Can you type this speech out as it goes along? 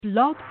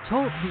Blog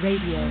Talk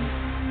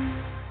Radio.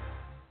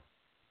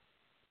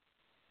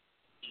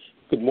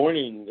 Good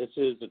morning. This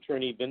is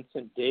Attorney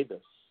Vincent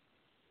Davis.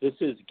 This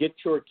is Get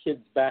Your Kids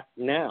Back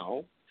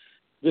Now.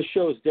 This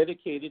show is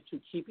dedicated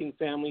to keeping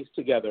families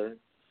together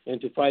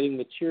and to fighting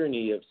the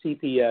tyranny of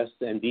CPS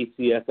and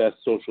DCFS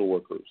social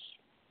workers.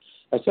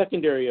 A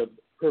secondary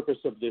purpose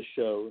of this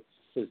show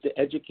is to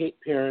educate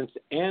parents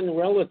and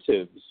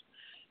relatives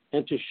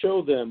and to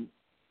show them,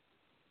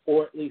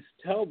 or at least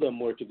tell them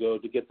where to go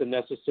to get the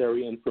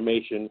necessary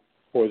information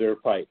for their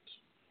fight.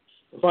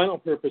 The final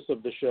purpose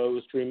of the show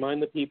is to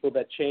remind the people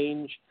that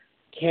change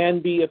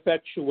can be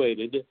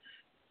effectuated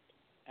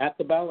at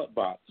the ballot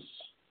box,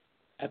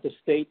 at the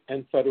state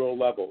and federal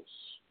levels.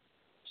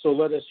 So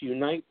let us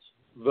unite,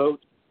 vote,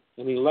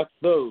 and elect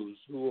those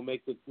who will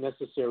make the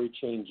necessary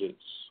changes.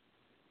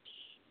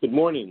 Good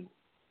morning.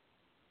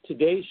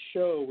 Today's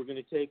show, I'm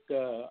going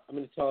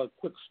to tell a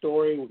quick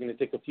story. We're going to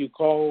take a few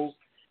calls.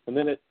 And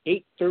then at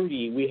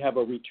 8:30, we have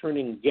a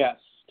returning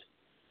guest,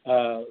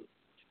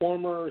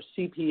 former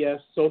CPS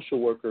social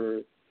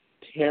worker,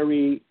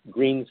 Terry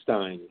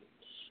Greenstein.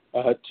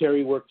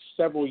 Terry worked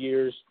several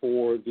years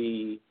for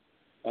the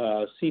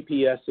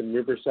CPS in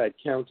Riverside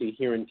County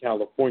here in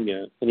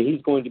California, and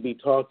he's going to be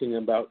talking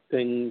about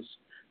things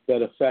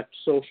that affect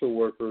social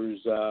workers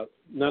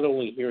not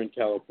only here in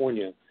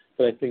California,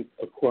 but I think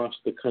across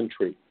the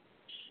country.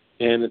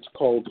 And it's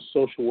called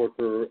social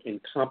worker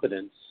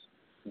incompetence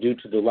due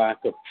to the lack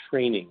of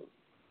training.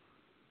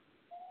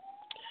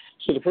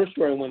 So the first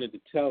story I wanted to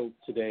tell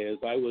today is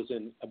I was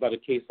in about a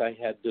case I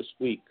had this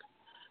week.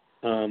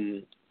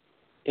 And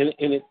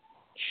it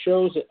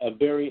shows a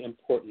very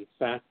important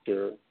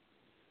factor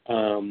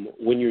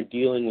when you're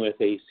dealing with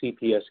a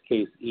CPS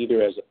case,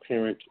 either as a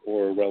parent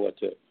or a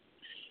relative.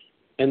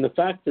 And the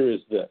factor is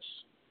this.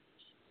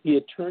 The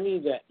attorney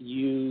that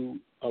you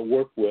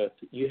work with,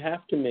 you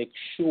have to make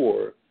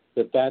sure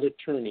that that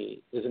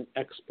attorney is an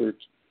expert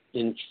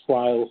in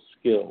trial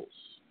skills.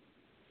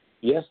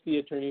 Yes, the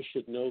attorney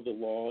should know the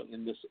law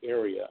in this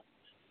area,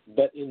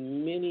 but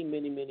in many,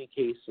 many, many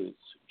cases,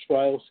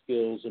 trial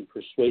skills and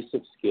persuasive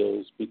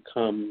skills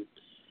become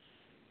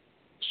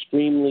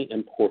extremely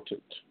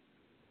important.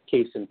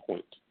 Case in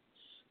point.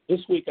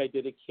 This week I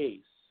did a case,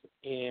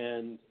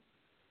 and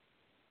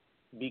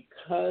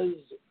because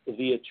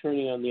the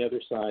attorney on the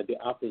other side, the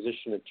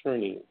opposition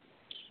attorney,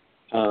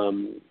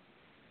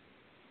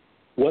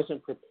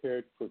 wasn't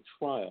prepared for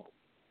trial,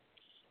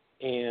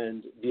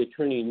 and the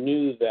attorney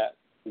knew that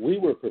we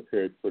were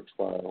prepared for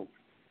trial,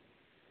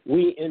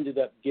 we ended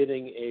up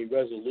getting a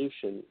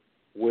resolution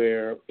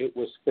where it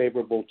was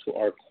favorable to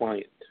our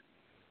client.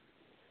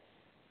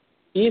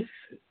 If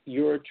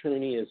your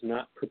attorney is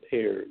not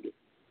prepared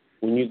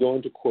when you go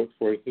into court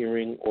for a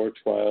hearing or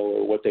trial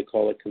or what they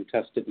call a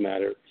contested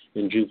matter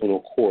in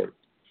juvenile court,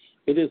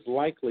 it is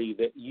likely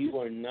that you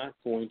are not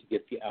going to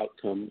get the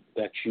outcome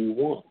that you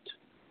want.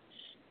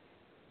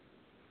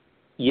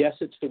 Yes,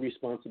 it's the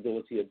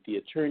responsibility of the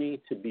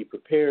attorney to be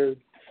prepared,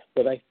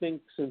 but I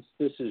think since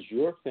this is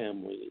your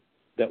family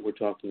that we're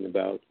talking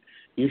about,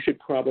 you should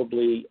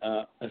probably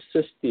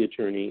assist the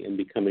attorney in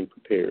becoming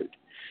prepared.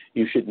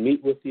 You should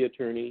meet with the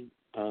attorney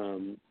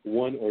 1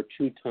 or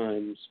 2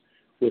 times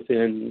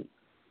within,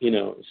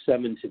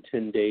 7 to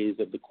 10 days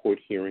of the court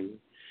hearing.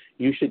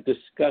 You should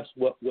discuss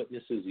what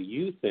witnesses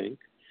you think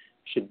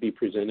should be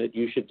presented.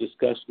 You should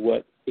discuss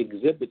what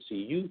exhibits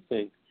you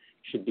think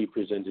should be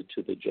presented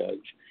to the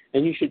judge.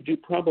 And you should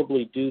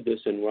probably do this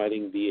in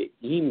writing via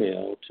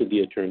email to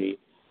the attorney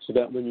so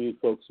that when you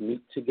folks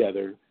meet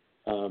together,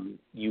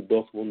 you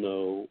both will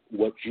know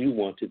what you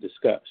want to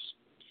discuss.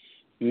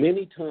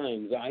 Many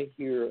times I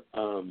hear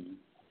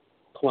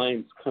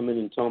clients come in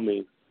and tell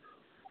me,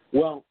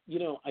 well,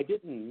 I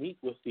didn't meet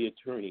with the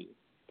attorney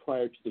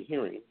prior to the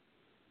hearing,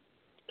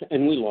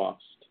 and we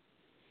lost.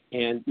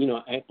 And,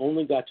 I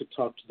only got to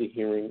talk to the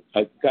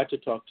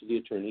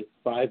attorney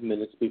 5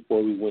 minutes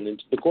before we went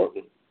into the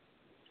courtroom.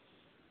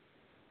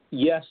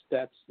 Yes,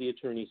 that's the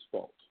attorney's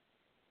fault.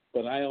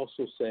 But I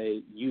also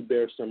say you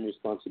bear some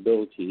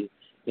responsibility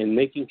in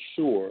making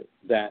sure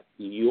that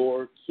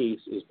your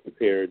case is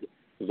prepared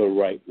the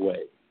right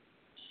way.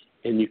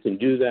 And you can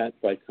do that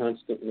by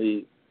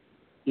constantly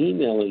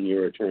emailing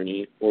your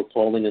attorney or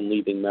calling and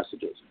leaving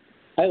messages.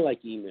 I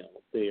like email.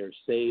 They are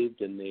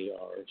saved, and they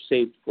are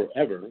saved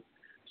forever,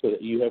 so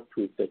that you have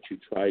proof that you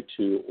tried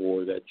to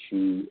or that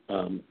you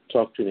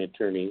talked to an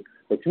attorney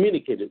or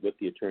communicated with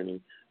the attorney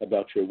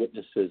about your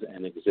witnesses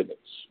and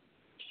exhibits.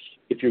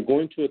 If you're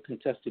going to a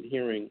contested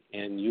hearing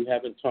and you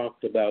haven't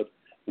talked about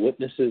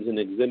witnesses and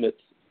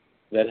exhibits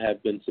that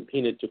have been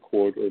subpoenaed to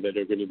court or that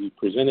are going to be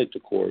presented to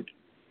court,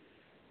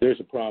 there's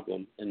a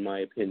problem, in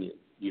my opinion.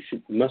 You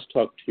must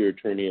talk to your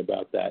attorney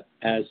about that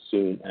as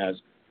soon as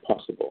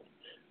possible.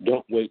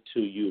 Don't wait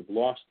till you've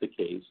lost the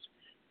case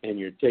and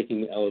you're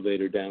taking the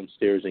elevator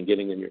downstairs and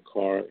getting in your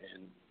car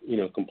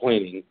and,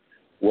 complaining,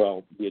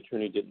 well, the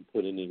attorney didn't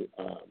put any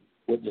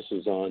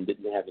witnesses on,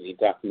 didn't have any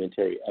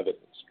documentary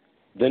evidence.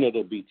 Then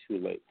it'll be too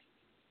late.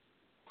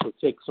 So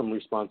take some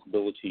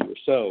responsibility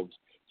yourselves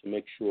to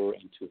make sure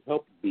and to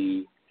help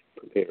be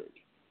prepared.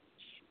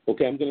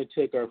 Okay, I'm going to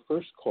take our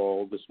first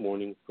call this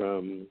morning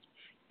from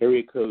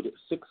area code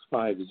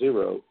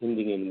 650,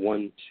 ending in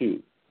 12.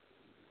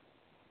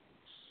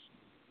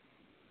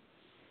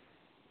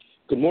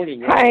 Good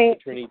morning. Hi.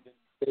 Attorney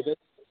Davis.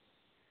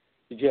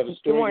 Did you have a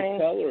story to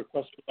tell or a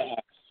question to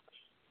ask?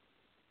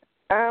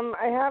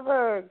 I have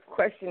a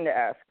question to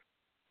ask.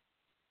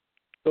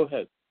 Go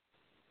ahead.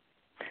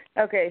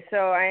 Okay,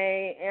 so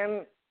I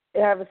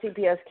have a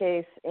CPS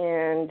case,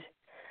 and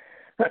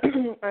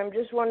I'm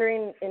just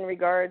wondering in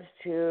regards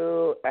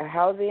to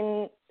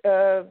housing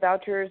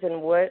vouchers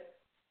and what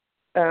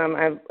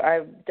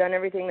I've done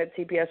everything that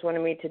CPS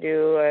wanted me to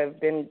do. I've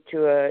been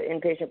to an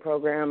inpatient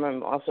program.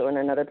 I'm also in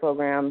another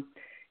program,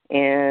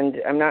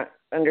 and I'm not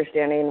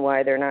understanding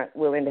why they're not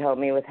willing to help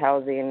me with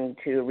housing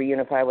to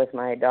reunify with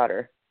my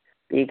daughter,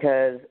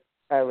 because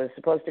I was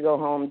supposed to go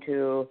home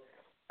to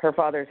her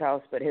father's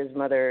house, but his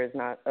mother is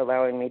not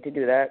allowing me to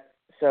do that.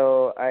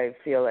 So I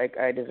feel like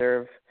I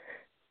deserve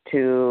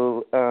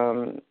to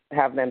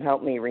have them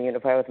help me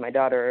reunify with my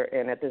daughter.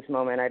 And at this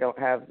moment, I don't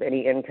have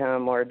any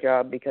income or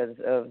job because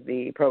of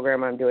the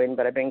program I'm doing,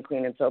 but I've been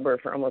clean and sober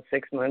for almost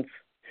 6 months.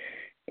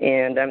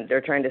 And they're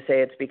trying to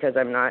say it's because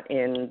I'm not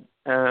in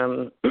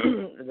the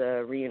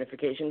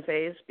reunification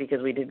phase,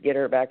 because we did get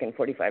her back in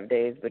 45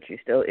 days, but she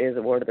still is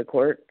a ward of the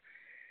court.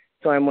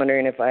 So I'm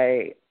wondering if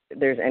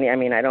there's any,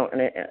 I don't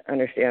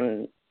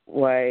understand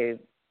why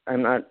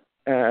I'm not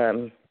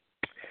a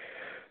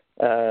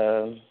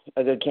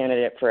good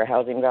candidate for a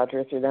housing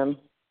voucher through them,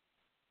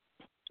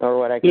 or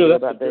what I can do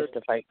about this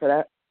to fight for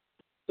that.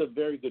 That's a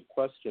very good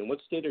question.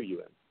 What state are you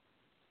in?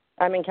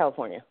 I'm in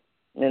California,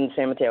 in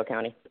San Mateo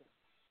County.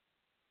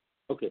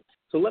 Okay,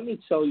 so let me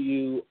tell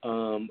you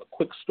a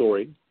quick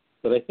story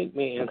that I think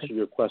may answer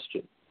your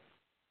question.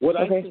 What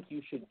I think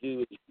you should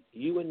do is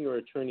you and your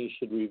attorney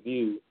should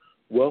review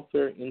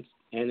Welfare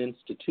and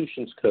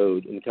Institutions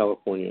Code in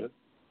California,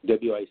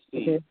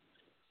 WIC,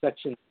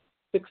 section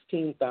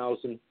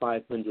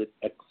 16,500,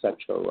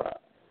 etc.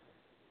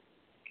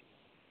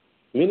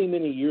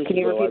 Many years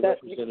ago, I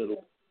represented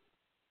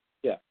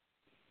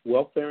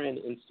Welfare and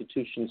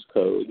Institutions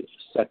Code,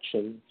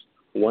 section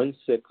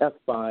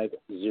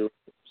 16500.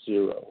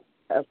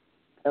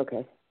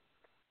 Okay.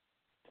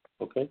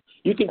 Okay.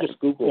 You can just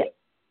Google it.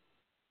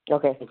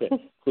 Okay. Okay.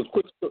 So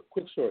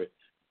quick story.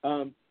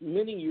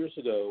 Many years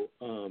ago,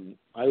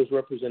 I was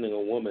representing a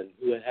woman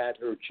who had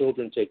her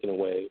children taken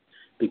away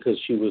because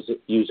she was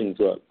using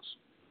drugs.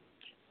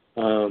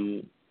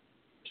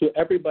 To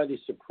everybody's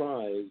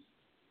surprise,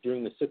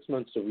 during the 6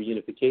 months of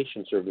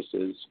reunification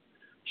services,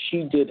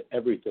 she did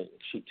everything.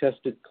 She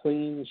tested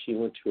clean. She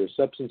went to her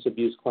substance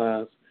abuse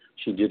class.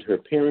 She did her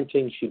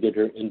parenting. She did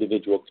her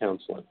individual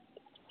counseling.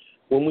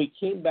 When we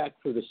came back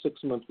for the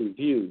 6-month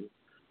review,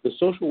 the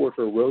social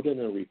worker wrote in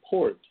a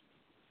report,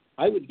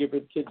 I would give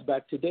her kids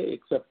back today,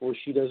 except for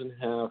she doesn't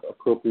have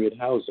appropriate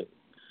housing.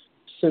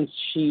 Since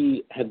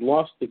she had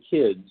lost the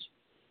kids,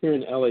 here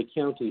in LA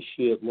County,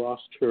 she had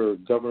lost her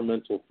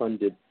governmental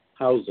funded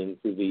housing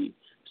through the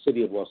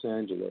City of Los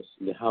Angeles,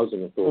 the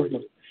Housing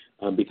Authority,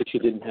 because she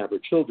didn't have her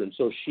children.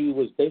 So she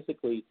was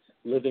basically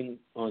living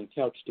on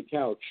couch to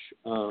couch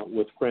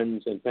with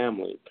friends and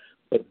family,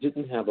 but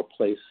didn't have a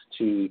place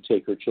to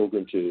take her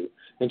children to.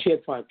 And she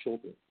had 5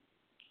 children.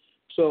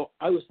 So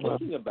I was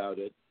thinking about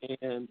it,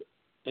 and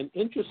an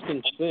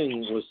interesting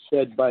thing was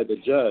said by the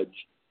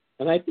judge,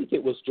 and I think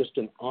it was just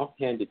an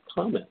offhanded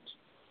comment.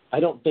 I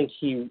don't think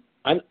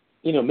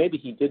maybe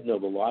he did know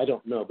the law, I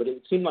don't know, but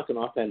it seemed like an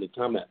offhanded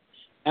comment.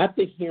 At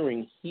the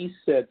hearing, he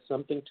said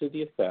something to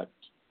the effect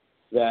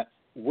that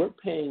we're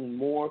paying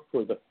more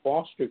for the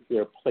foster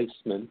care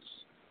placements,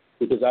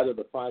 because out of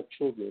the 5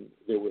 children,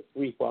 there were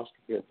 3 foster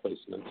care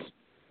placements.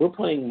 We're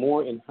paying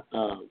more in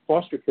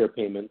foster care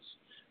payments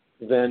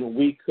than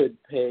we could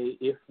pay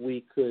if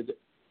we could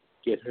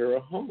get her a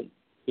home,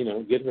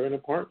 get her an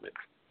apartment,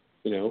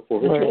 for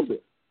her children.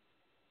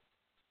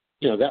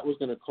 That was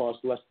going to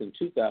cost less than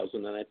 $2,000,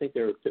 and I think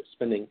they were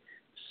spending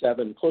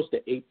close to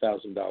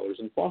 $8,000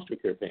 in foster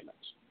care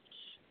payments.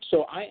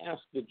 So I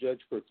asked the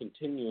judge for a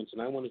continuance,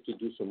 and I wanted to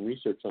do some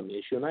research on the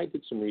issue, and I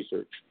did some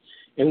research.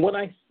 And what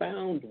I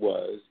found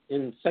was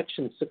in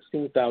section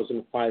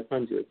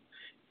 16,500,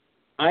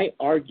 I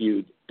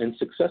argued and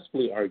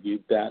successfully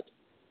argued that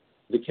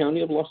the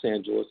County of Los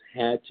Angeles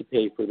had to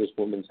pay for this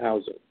woman's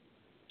housing.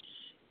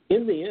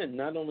 In the end,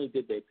 not only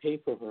did they pay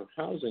for her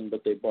housing,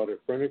 but they bought her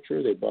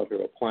furniture, they bought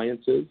her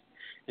appliances,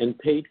 and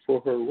paid for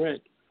her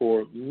rent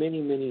for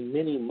many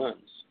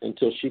months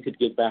until she could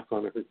get back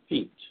on her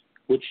feet,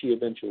 which she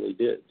eventually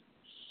did.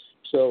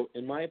 So,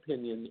 in my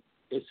opinion,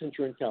 since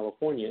you're in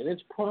California, and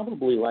it's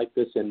probably like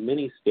this in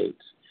many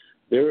states,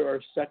 there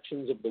are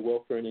sections of the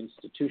Welfare and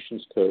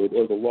Institutions Code,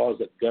 or the laws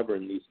that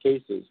govern these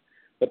cases,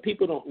 that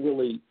people don't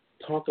really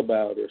talk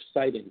about or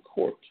cite in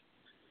court.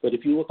 But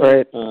if you look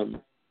at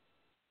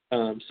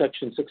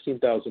section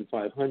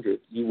 16,500,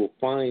 you will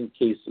find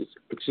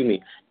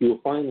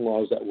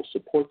laws that will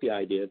support the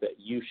idea that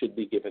you should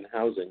be given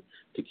housing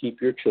to keep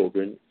your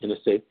children in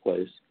a safe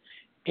place.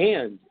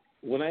 And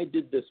when I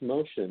did this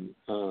motion,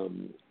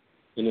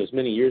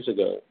 many years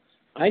ago,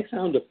 I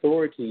found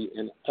authority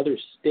in other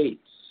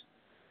states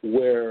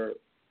where,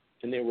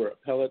 and there were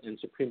appellate and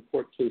Supreme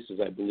Court cases,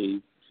 I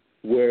believe,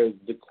 where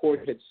the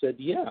court had said,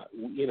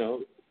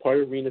 part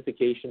of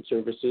reunification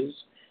services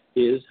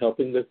is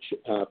helping the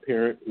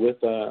parent with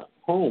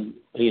home,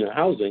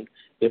 housing,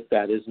 if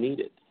that is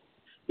needed.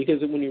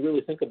 Because when you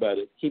really think about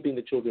it, keeping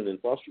the children in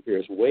foster care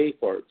is way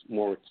far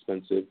more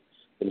expensive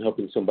than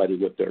helping somebody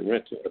with their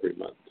rent every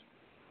month.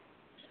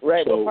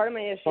 Right. So, well, part of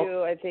my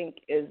issue, I think,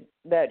 is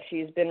that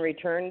she's been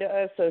returned to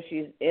us, so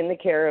she's in the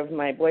care of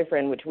my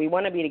boyfriend, which we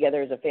want to be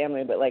together as a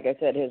family, but like I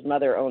said, his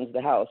mother owns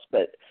the house.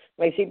 But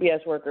my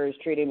CPS worker is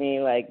treating me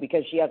like,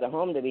 because she has a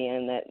home to be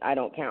in, that I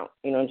don't count.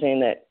 You know what I'm saying?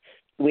 That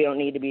we don't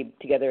need to be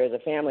together as a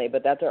family,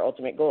 but that's our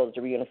ultimate goal, is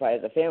to reunify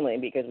as a family,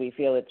 because we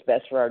feel it's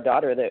best for our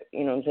daughter that,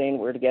 you know what I'm saying,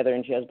 we're together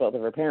and she has both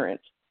of her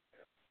parents.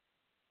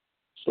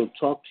 So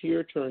talk to your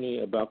attorney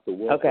about the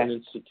Welfare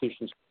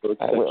Institutions Code,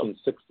 Section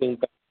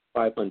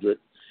 16,500.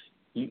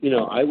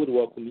 I would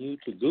welcome you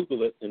to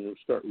Google it and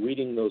start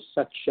reading those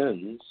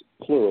sections,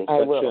 plural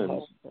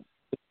sections,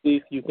 to see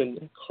if you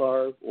can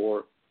carve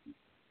or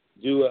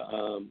do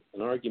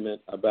an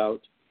argument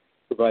about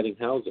providing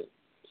housing.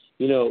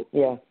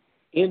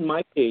 In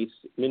my case,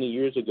 many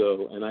years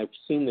ago, and I've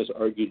seen this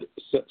argued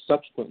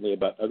subsequently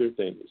about other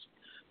things,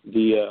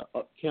 the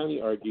county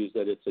argues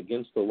that it's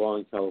against the law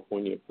in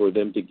California for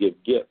them to give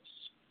gifts,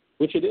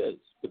 which it is,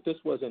 but this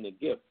wasn't a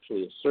gift,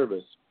 actually a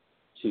service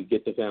to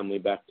get the family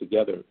back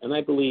together. And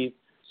I believe,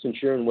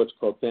 since you're in what's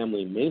called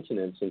family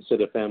maintenance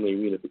instead of family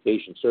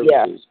reunification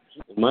services,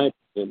 in my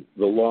opinion,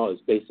 the law is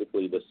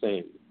basically the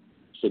same.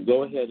 So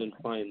go ahead and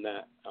find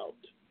that out.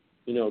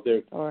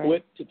 They're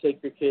quick to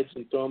take your kids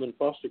and throw them in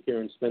foster care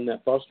and spend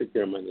that foster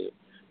care money,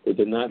 but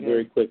they're not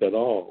very quick at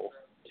all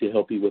to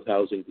help you with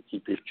housing to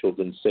keep your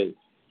children safe.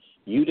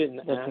 You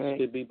didn't ask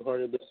to be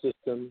part of the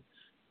system,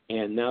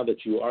 and now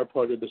that you are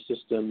part of the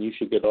system, you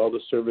should get all the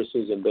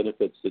services and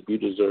benefits that you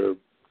deserve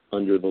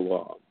under the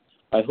law.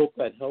 I hope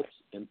that helps,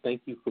 and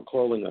thank you for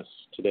calling us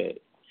today.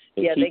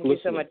 And thank you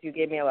so much. You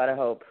gave me a lot of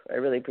hope. I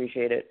really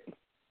appreciate it.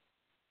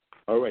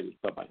 All righty.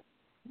 Bye-bye.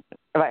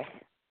 Bye.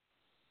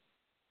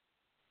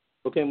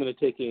 Okay, I'm going to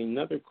take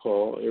another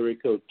call, area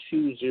code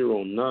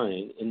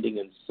 209, ending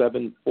in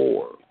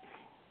 74.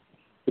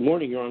 Good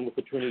morning. You're on with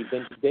Attorney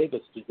Benton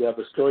Davis. Did you have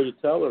a story to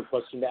tell or a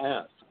question to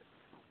ask?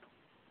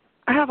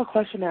 I have a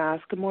question to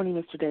ask. Good morning,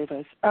 Mr.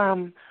 Davis.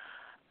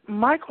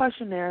 My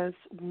question is,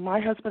 my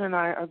husband and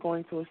I are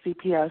going through a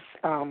CPS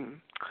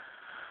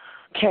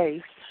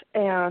case,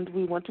 and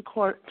we went to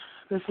court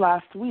this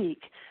last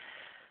week,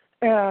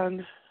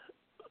 and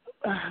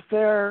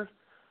they're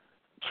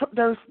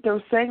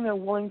saying they're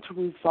willing to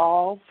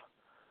resolve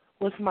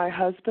with my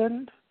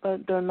husband,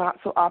 but they're not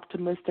so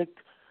optimistic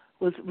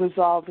with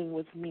resolving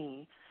with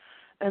me.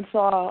 And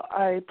so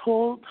I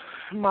pulled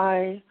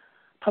my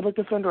public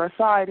defender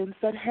aside and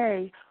said,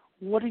 hey,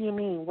 what do you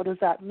mean? What does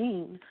that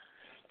mean?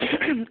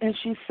 And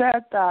she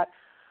said that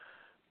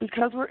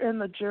because we're in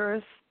the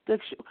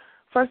jurisdiction,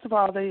 first of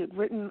all, they had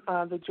written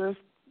the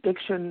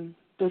jurisdiction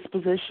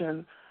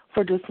disposition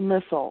for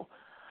dismissal,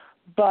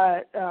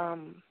 but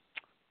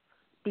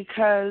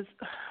because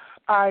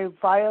I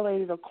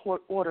violated a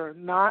court order,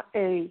 not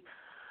a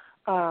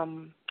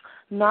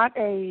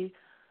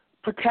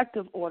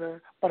protective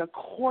order, but a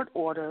court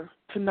order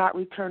to not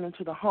return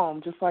into the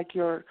home, just like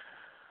your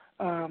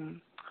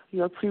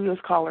previous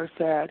caller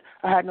said.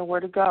 I had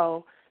nowhere to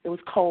go. It was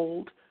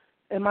cold,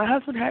 and my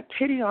husband had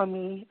pity on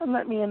me and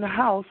let me in the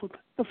house with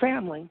the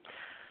family.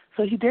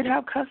 So he did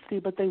have custody,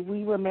 but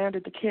we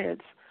remanded the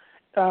kids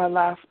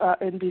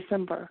in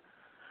December.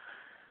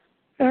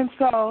 And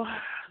so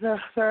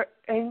they're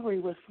angry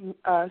with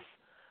us,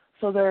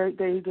 so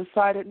they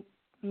decided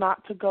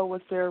not to go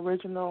with their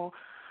original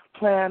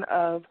plan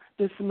of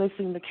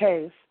dismissing the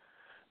case,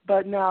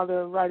 but now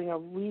they're writing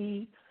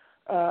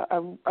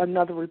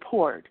another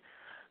report.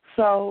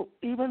 So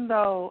even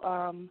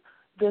though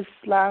this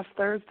last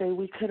Thursday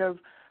we could have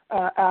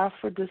asked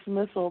for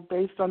dismissal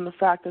based on the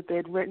fact that they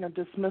had written a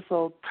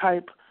dismissal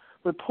type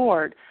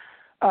report,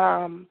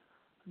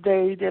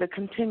 they did a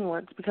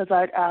continuance because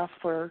I'd asked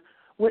for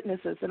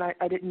witnesses, and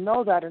I didn't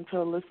know that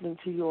until listening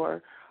to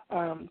your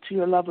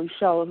lovely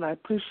show, and I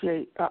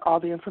appreciate all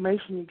the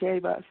information you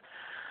gave us.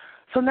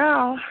 So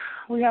now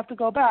we have to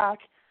go back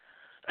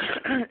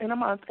in a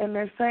month, and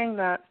they're saying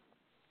that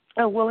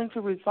they're willing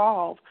to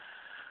resolve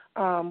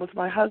with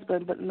my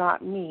husband, but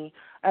not me.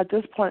 At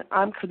this point,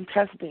 I'm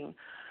contesting.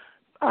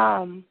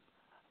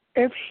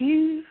 If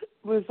he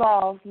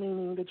resolves,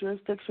 meaning the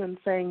jurisdiction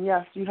saying,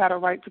 yes, you had a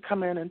right to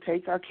come in and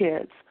take our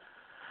kids,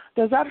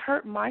 does that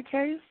hurt my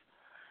case?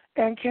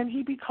 And can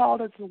he be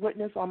called as a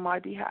witness on my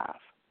behalf?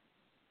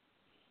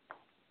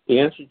 The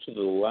answer to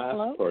the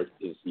last part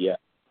is yes.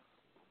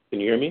 Can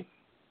you hear me?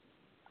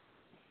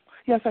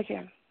 Yes, I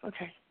can.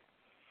 Okay.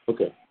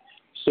 Okay.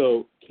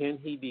 So can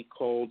he be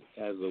called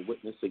as a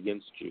witness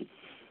against you?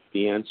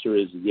 The answer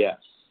is yes.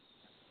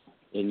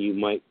 And you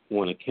might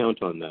want to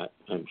count on that.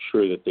 I'm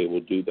sure that they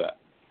will do that.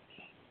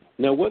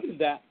 Now,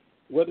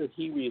 whether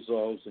he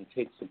resolves and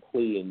takes a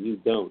plea and you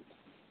don't,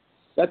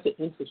 That's an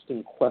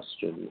interesting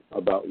question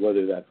about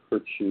whether that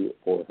hurts you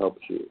or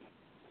helps you.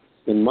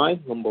 In my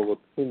humble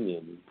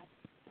opinion,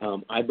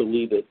 I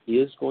believe it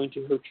is going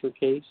to hurt your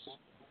case.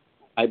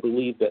 I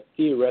believe that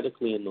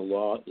theoretically in the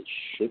law it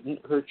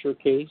shouldn't hurt your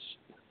case.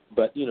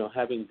 But,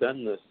 having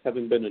done this,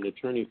 having been an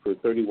attorney for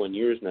 31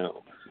 years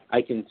now,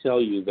 I can tell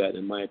you that,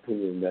 in my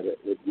opinion, that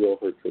it will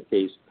hurt your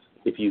case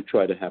if you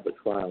try to have a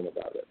trial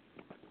about it.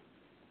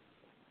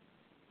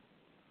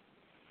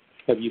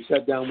 Have you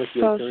sat down with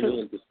your attorney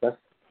and discussed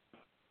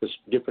the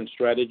different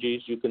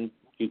strategies you can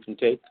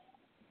take?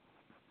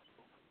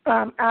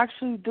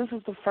 Actually, this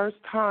is the first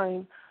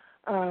time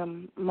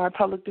my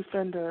public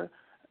defender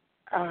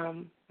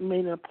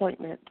made an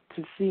appointment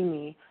to see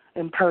me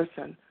in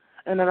person.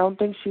 And I don't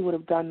think she would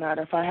have done that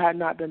if I had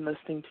not been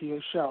listening to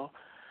your show.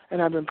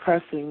 And I've been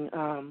pressing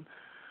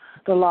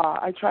the law.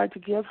 I tried to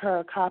give her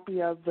a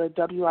copy of the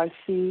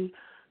WIC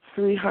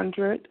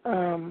 300,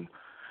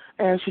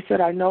 and she said,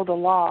 I know the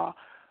law.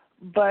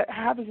 But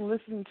having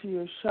listened to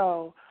your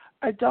show,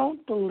 I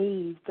don't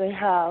believe they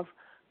have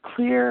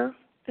clear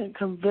and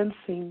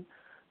convincing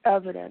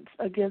evidence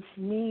against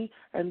me,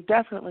 and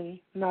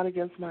definitely not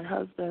against my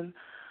husband,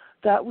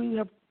 that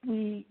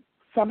we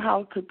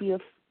somehow could be a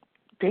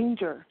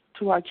danger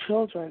to our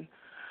children.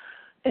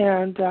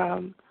 And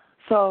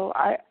so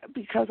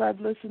because I've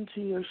listened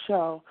to your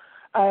show,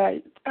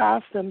 I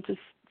asked them to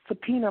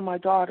subpoena my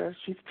daughter.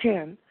 She's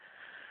 10.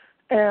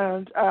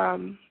 And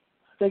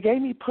they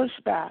gave me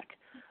pushback,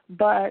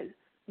 but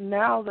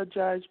now the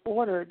judge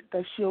ordered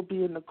that she'll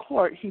be in the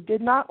court. He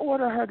did not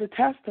order her to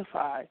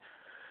testify.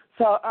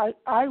 So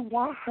I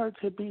want her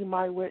to be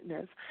my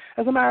witness.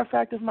 As a matter of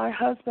fact, if my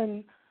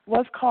husband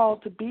was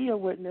called to be a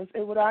witness,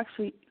 it would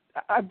actually,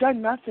 I've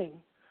done nothing.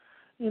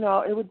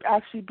 It would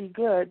actually be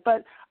good.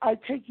 But I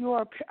take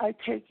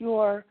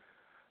your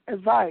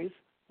advice.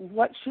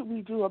 What should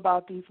we do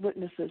about these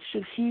witnesses?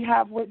 Should he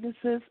have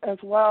witnesses as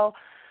well?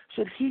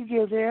 Should he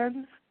give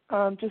in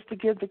just to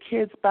give the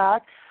kids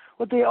back?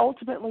 What they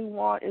ultimately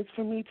want is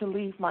for me to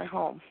leave my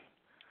home.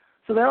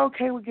 So they're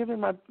okay with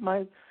giving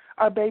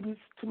our babies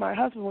to my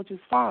husband, which is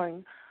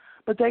fine,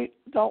 but they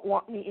don't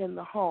want me in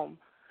the home.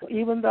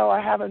 Even though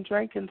I haven't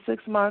drank in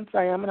 6 months,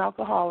 I am an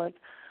alcoholic.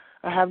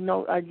 I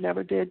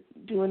never did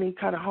do any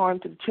kind of harm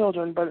to the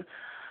children, but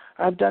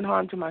I've done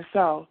harm to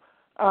myself.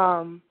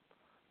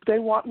 They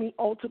want me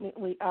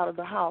ultimately out of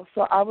the house.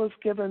 So I was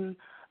given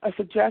a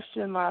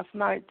suggestion last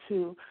night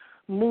to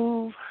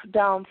move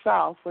down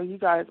south where you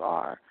guys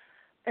are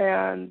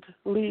and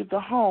leave the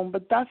home,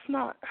 but that's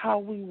not how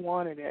we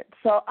wanted it.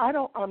 So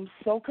I'm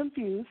so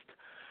confused.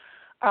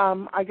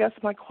 I guess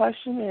my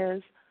question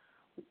is,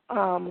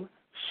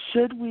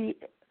 should we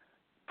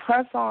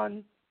press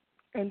on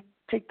and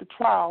take the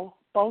trial,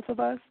 both of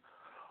us,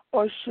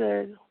 or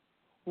should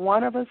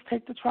one of us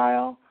take the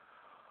trial,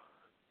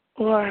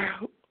 or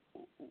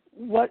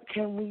what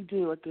can we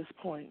do at this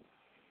point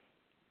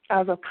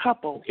as a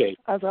couple,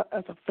 as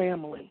a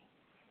family?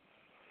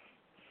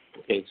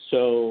 Okay,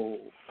 so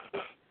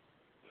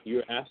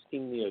you're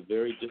asking me a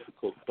very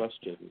difficult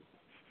question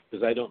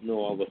because I don't know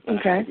all the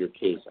facts of your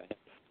case.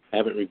 I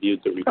haven't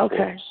reviewed the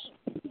reports.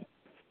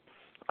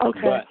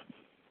 Okay. But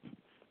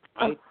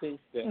I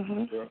think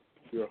that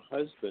your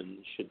husband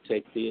should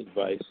take the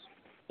advice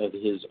of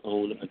his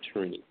own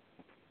attorney.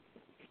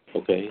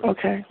 Okay.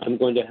 Okay. I'm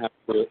going to have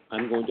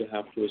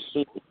to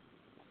assume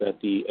that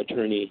the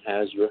attorney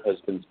has your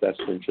husband's best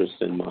interests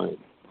in mind.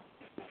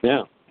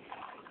 Now,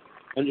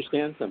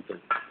 understand something.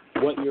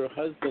 What your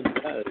husband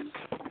does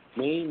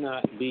may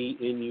not be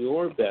in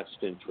your best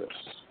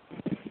interests,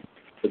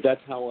 but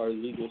that's how our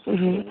legal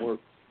system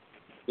works.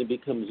 It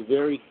becomes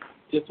very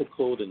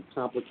difficult and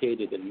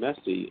complicated and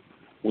messy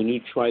when you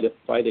try to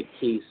fight a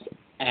case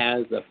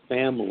as a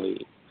family,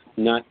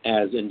 not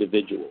as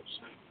individuals.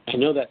 I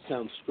know that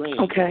sounds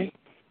strange,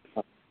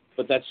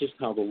 but that's just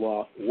how the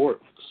law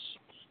works.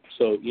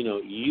 So,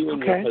 you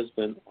and your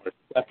husband are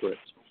separate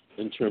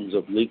in terms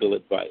of legal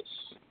advice.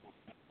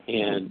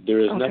 And there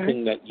is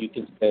nothing that you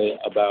can say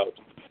about,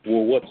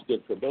 well, what's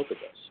good for both of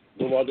us.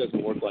 The law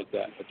doesn't work like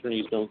that.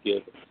 Attorneys don't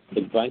give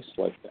advice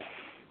like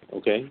that.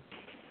 Okay?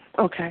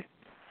 Okay.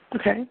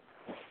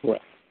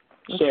 Right.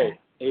 Okay. So,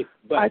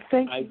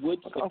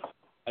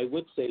 I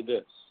would say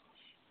this: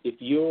 if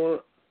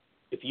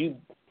you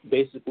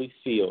basically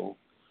feel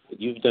that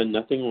you've done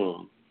nothing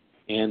wrong,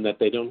 and that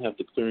they don't have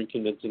the clear and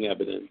convincing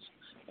evidence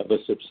of a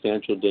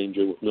substantial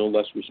danger with no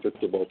less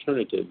restrictive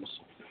alternatives,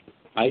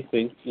 I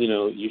think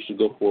you should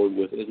go forward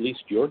with at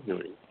least your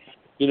hearing.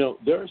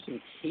 There are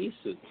some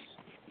cases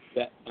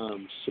that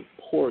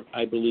support,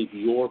 I believe,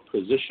 your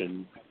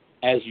position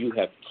as you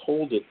have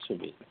told it to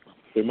me.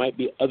 There might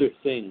be other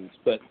things,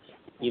 but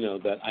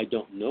that I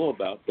don't know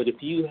about. But if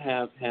you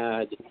have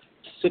had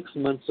 6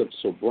 months of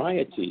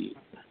sobriety,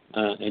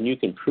 and you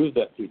can prove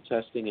that through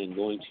testing and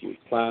going to your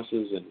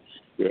classes and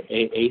your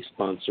AA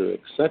sponsor,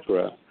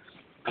 etc.,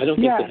 I don't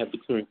think they have the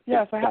current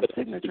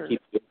evidence to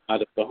keep you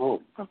out of the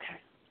home. Okay.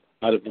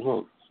 Out of the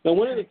home. Now,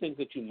 one of the things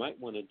that you might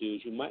want to do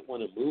is you might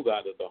want to move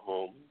out of the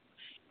home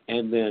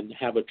and then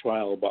have a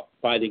trial about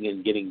fighting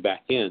and getting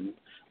back in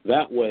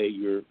That way,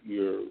 your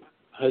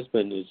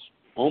husband is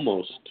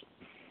almost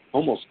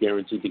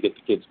guaranteed to get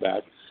the kids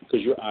back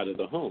because you're out of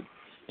the home.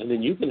 And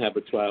then you can have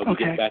a trial to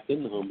get back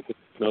in the home with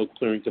no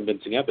clear and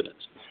convincing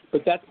evidence.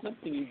 But that's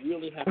something you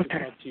really have to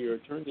talk to your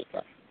attorney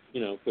about,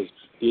 because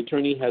the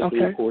attorney has the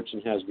reports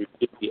and has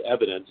reviewed the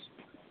evidence.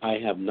 I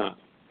have not.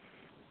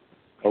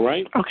 All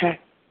right? Okay.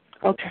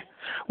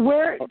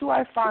 Where do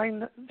I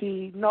find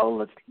the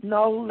no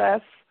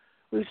less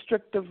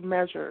restrictive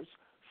measures,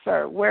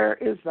 sir? Where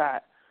is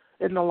that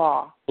in the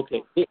law?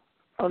 Okay. I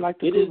would like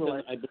to Google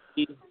it. I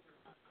believe.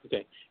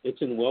 Okay,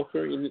 it's in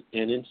Welfare and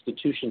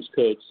Institutions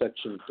Code,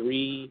 Section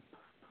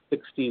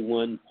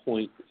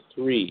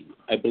 361.3.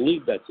 I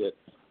believe that's it.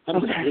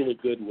 I'm not really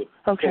good with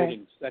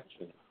quoting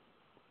sections.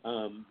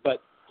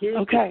 But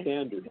here's the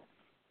standard.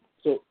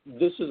 So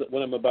this is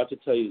what I'm about to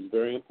tell you is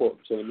very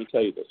important. So let me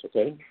tell you this,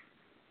 okay?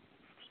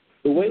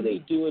 The way they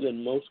do it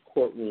in most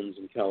courtrooms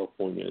in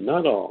California,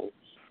 not all,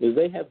 is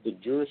they have the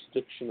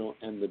jurisdictional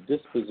and the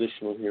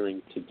dispositional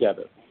hearing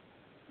together.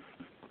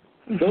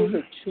 Those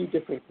are two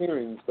different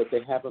hearings, but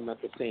they have them at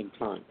the same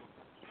time.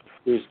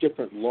 There's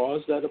different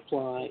laws that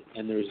apply,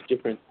 and there's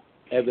different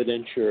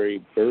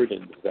evidentiary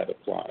burdens that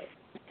apply,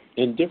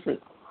 and different,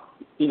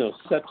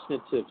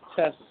 substantive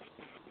tests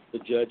the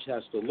judge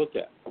has to look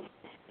at.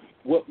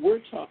 What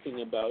we're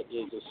talking about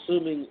is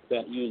assuming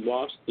that you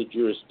lost the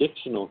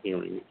jurisdictional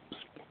hearing.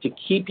 To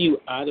keep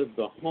you out of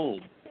the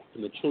home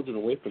and the children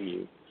away from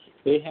you,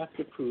 they have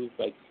to prove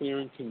by clear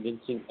and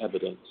convincing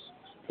evidence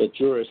that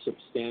you're a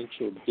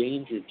substantial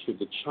danger to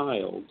the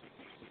child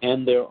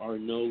and there are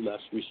no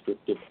less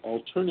restrictive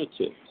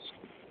alternatives.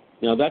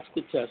 Now, that's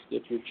the test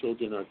if your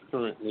children are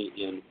currently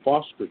in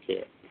foster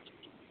care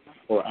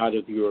or out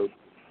of your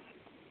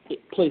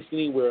place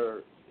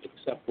anywhere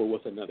except for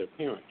with another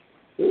parent.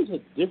 There's a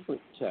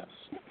different test,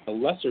 a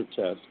lesser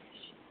test,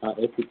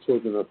 if the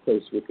children are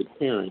placed with the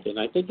parent, and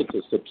I think it's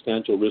a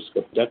substantial risk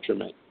of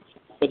detriment.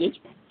 But it's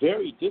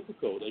very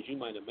difficult, as you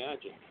might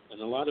imagine, and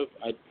a lot of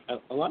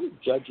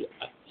judges,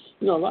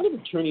 a lot of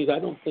attorneys, I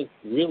don't think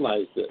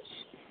realize this.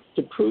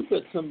 To prove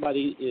that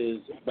somebody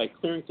is, by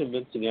clear and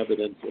convincing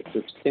evidence, a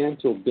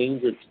substantial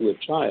danger to a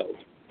child,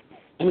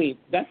 I mean,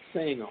 that's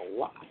saying a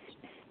lot.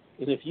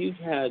 And if you're,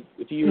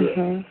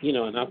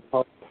 an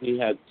alcoholic, you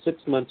had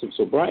 6 months of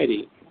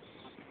sobriety,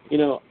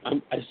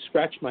 I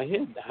scratch my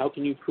head. How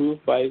can you prove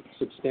by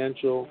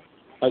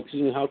how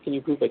can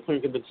you prove by clear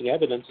and convincing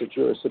evidence that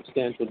you're a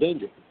substantial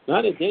danger?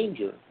 Not a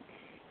danger,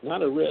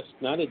 not a risk,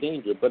 not a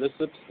danger, but a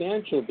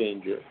substantial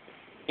danger.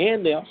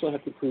 And they also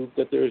have to prove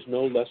that there is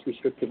no less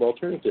restrictive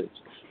alternatives.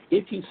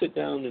 If you sit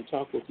down and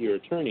talk with your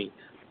attorney,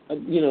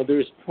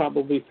 there's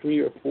probably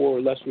 3 or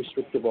 4 less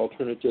restrictive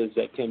alternatives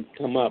that can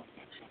come up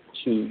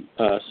to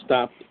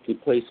stop the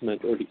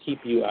placement or to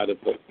keep you out of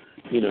the,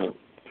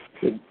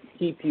 to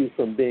keep you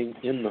from being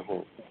in the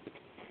home.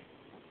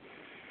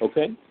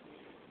 Okay?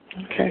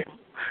 Okay.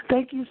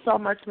 Thank you so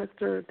much,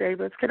 Mr.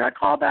 Davis. Can I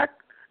call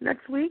back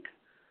next week?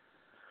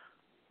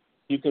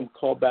 You can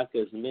call back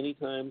as many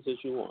times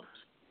as you want.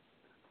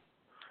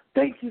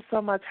 Thank you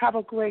so much. Have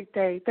a great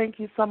day. Thank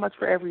you so much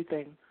for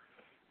everything.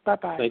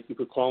 Bye-bye. Thank you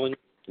for calling.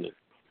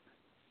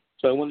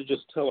 So I want to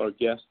just tell our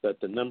guests that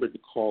the number to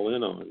call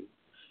in on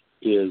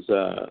is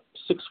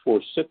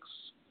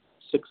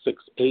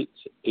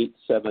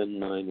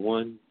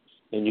 646-668-8791,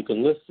 and you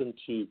can listen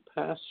to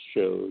past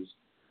shows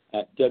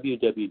at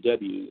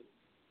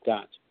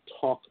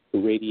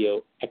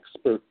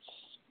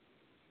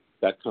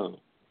www.talkradioexperts.com.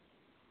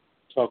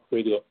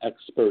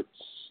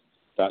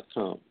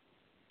 Talkradioexperts.com.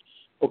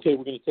 Okay,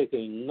 we're going to take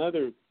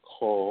another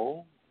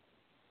call.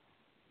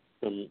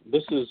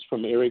 This is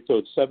from area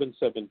code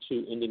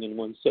 772 ending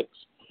in 16.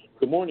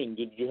 Good morning.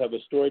 Did you have a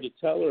story to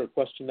tell or a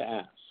question to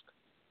ask?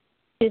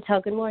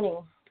 Good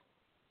morning.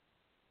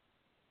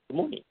 Good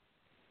morning.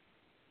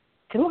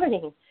 Good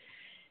morning.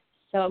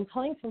 So I'm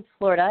calling from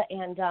Florida,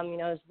 and I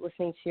was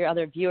listening to your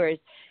other viewers,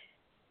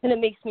 and it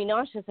makes me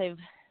nauseous. I've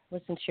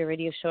listened to your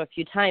radio show a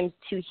few times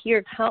to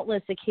hear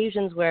countless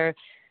occasions where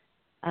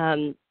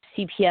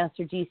CPS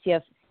or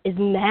DCFS is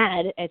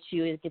mad at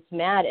you. It gets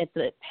mad at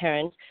the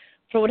parent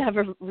for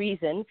whatever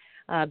reason,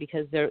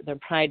 because their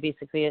pride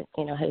basically,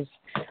 has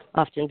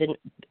often been,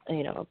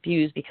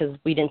 abused because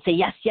we didn't say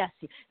yes, and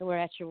we're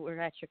at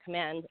your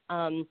command.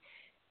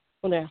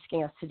 When they're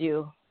asking us to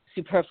do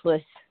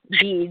superfluous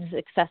deeds,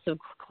 excessive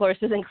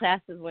courses and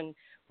classes, when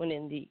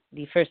in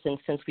the first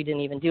instance we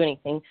didn't even do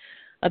anything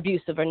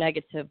abusive or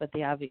negative, but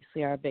they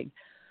obviously are a big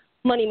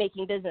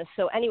money-making business.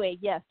 So anyway,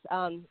 yes.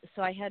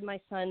 So I had my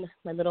son,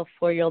 my little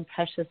 4-year-old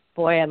precious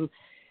boy. I'm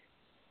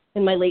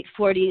in my late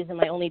 40s and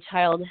my only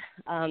child.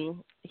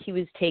 He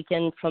was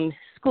taken from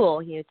school.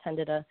 He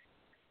attended a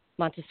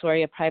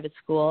Montessori, a private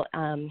school.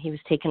 He was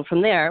taken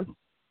from there.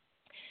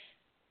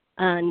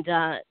 And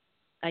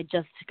I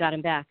just got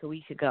him back a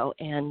week ago,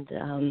 and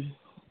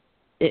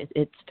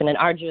it's been an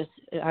arduous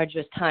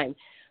time.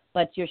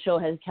 But your show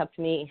has kept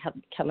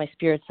my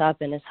spirits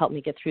up and has helped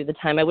me get through the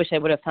time. I wish I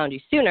would have found you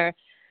sooner,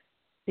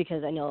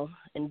 because I know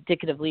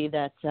indicatively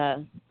that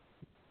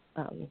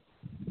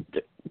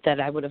that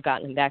I would have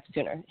gotten him back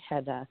sooner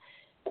had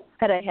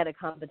I had a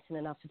competent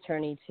enough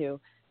attorney to,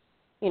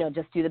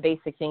 just do the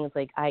basic things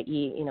like,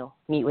 i.e.,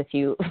 meet with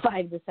you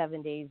 5 to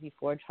 7 days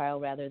before trial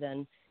rather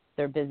than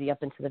they're busy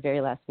up until the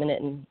very last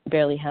minute and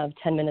barely have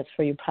 10 minutes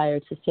for you prior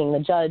to seeing the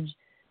judge.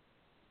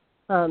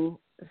 And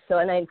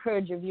I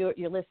encourage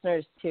your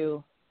listeners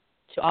to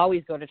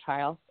always go to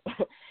trial,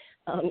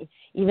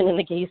 even in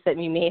the case that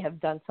you may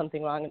have done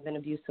something wrong and been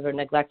abusive or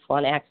neglectful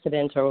on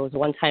accident or it was a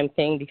one-time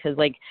thing, because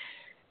like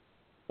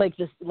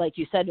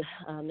you said,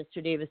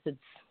 Mr. Davis, it's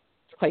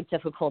quite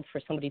difficult for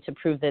somebody to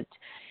prove that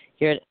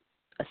you're at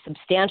a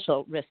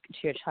substantial risk to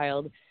your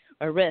child,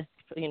 or risk,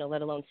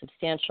 let alone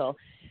substantial.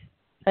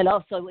 And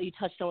also what you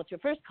touched on with your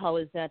first call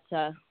was that,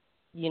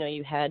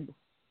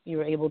 you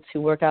were able to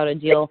work out a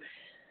deal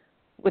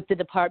with the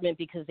department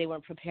because they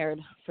weren't prepared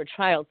for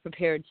trial,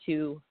 prepared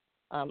to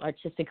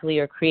artistically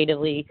or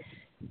creatively,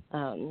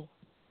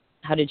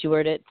 how did you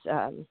word it,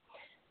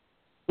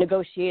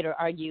 negotiate or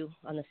argue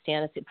on the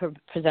stand,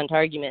 present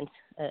arguments.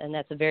 And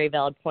that's a very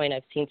valid point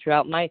I've seen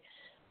throughout. My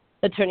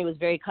attorney was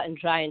very cut and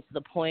dry and to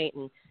the point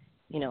and,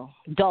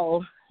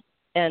 dull,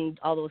 and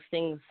all those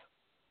things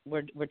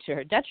were to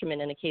her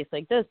detriment in a case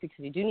like this, because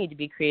you do need to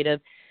be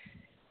creative.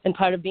 And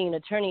part of being an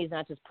attorney is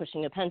not just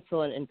pushing a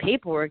pencil and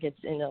paperwork.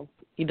 It's,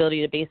 the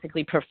ability to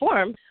basically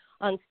perform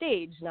on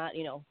stage, not,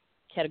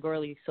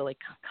 categorically, so like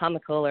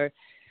comical or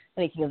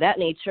anything of that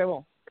nature.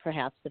 Well,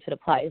 perhaps if it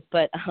applies,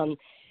 but,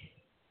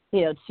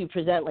 to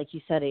present, like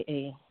you said,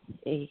 a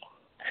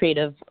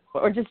creative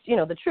or just,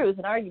 the truth,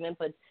 an argument,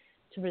 but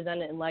to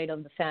present it in light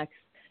of the facts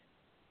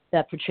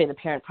that portray the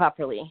parent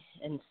properly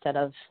instead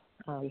of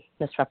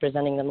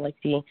misrepresenting them like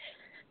the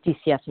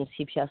DCF and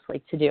CPS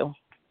like to do.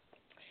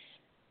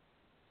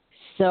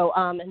 So,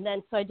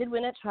 so I did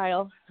win at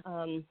trial.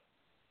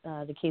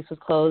 The case was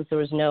closed. There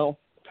was no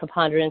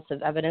preponderance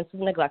of evidence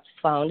of neglect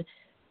found.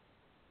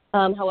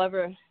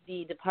 However,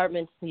 the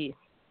department, the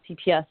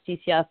CPS,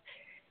 DCF,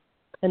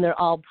 and their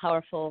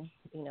all-powerful,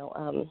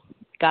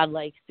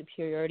 godlike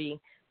superiority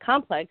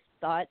complex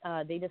thought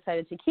they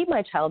decided to keep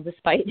my child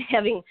despite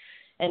having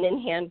an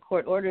in-hand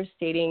court order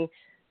stating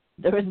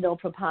there was no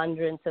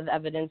preponderance of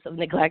evidence of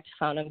neglect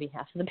found on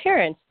behalf of the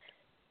parents.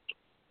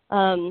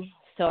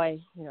 So I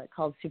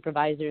called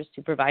supervisors,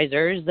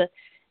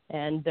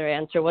 and their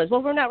answer was,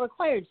 well, we're not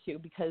required to,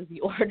 because the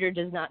order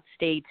does not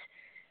state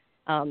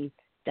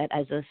that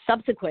as a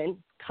subsequent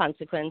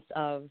consequence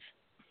of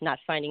not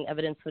finding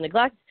evidence of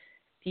neglect,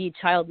 the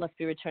child must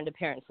be returned to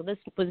parents. So this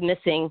was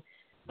missing.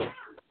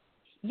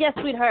 Yes,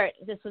 sweetheart,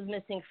 this was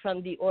missing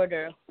from the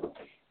order.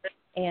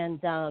 And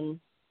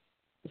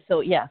so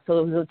it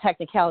was a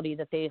technicality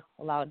that they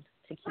allowed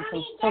to keep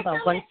him. Hold on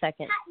 1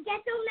 second.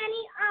 Get so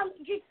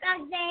many juice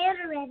bags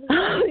there already.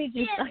 Oh,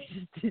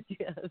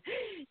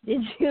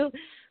 did you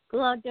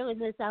go out there with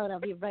Miss Out? I'll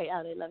be right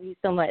out. I love you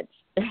so much.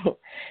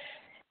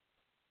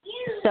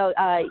 So,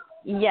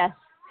 yes,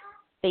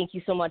 thank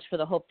you so much for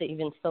the hope that you've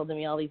instilled in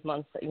me all these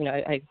months.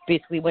 I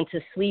basically went to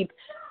sleep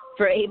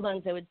for 8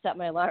 months. I would set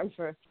my alarm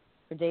for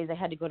days I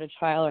had to go to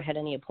trial or had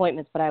any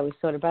appointments, but I was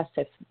so depressed.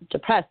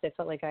 I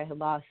felt like I had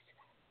lost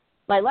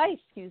my life,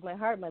 my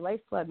heart, my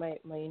lifeblood, my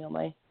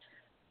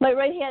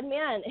right-hand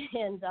man.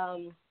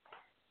 And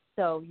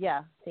so,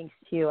 yeah, thanks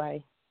to you,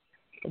 I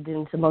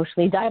didn't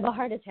emotionally die of a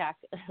heart attack.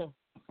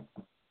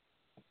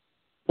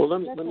 Well,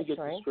 let me get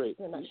this straight.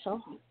 In a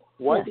nutshell.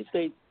 Why did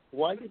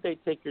they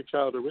take your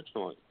child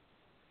originally?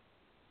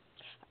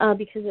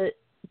 Because a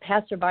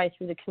passerby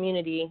through the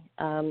community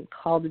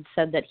called and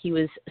said that he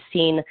was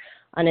seen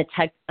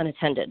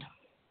unattended,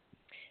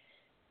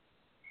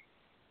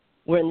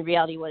 where in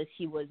reality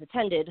he was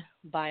attended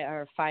by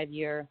our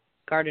 5-year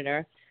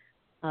gardener.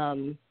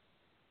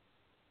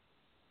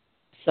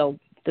 So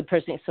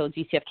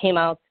DCF came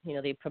out,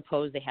 they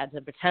proposed, they had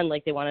to pretend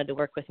like they wanted to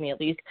work with me at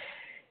least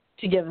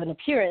to give an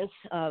appearance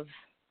of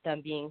them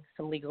being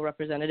some legal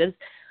representatives.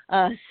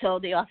 So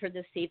they offered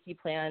this safety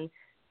plan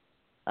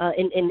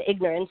in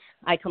ignorance.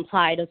 I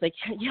complied. I was like,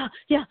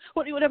 yeah,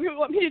 whatever you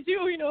want me to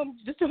do,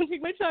 just don't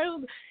take my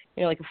child,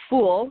 like a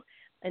fool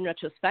in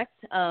retrospect,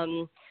 which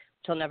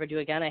I'll never do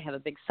again. I have a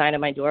big sign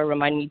on my door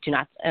reminding me do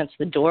not answer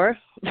the door,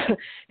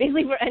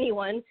 basically for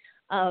anyone,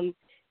 and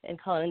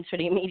call an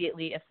attorney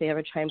immediately if they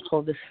ever try and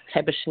pull this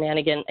type of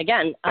shenanigan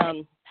again.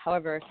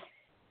 However,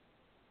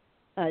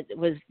 it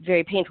was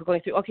very painful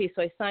going through. Okay,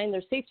 so I signed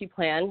their safety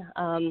plan,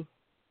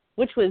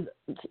 which was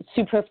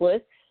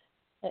superfluous,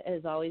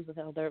 as always with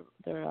all their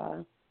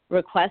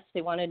requests.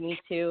 They wanted me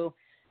to,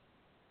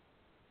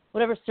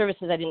 whatever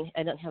services I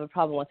didn't have a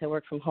problem with. I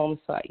work from home,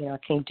 so I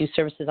can do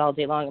services all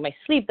day long in my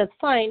sleep. That's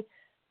fine.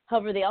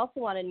 However, they also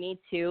wanted me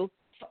to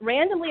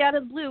randomly out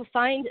of the blue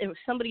find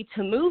somebody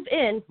to move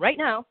in right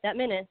now, that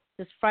minute,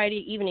 this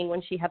Friday evening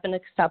when she happened to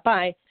stop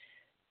by,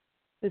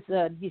 this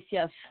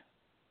DCF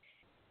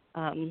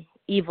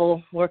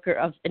evil worker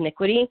of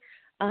iniquity,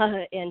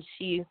 and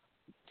to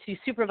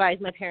supervise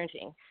my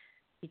parenting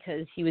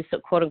because he was so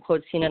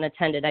quote-unquote seen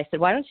unattended. I said,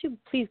 why don't you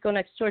please go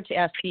next door to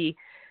ask the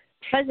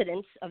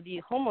president of the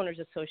homeowners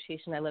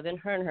association I live in,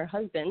 her and her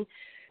husband,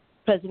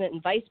 president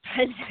and vice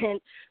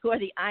president, who are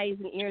the eyes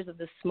and ears of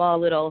this small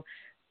little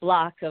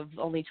block of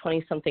only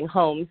 20-something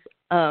homes,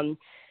 in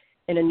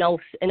a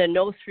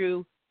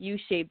no-through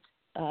U-shaped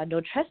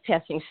no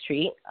trespassing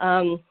street.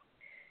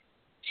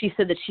 She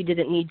said that she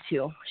didn't need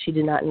to. She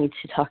did not need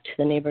to talk to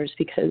the neighbors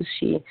because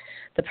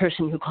the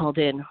person who called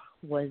in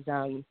was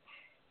a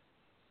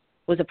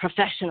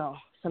professional,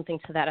 something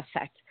to that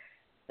effect.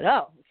 But,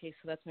 okay,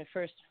 so that's my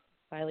first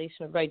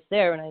violation of rights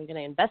there, and I'm going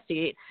to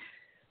investigate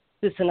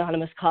this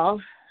anonymous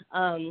call.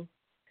 So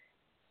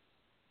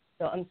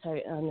I'm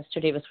sorry, Mr.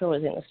 Davis, where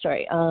was it in the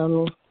story?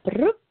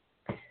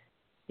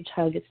 The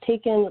child gets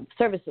taken.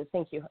 Services,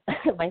 thank you.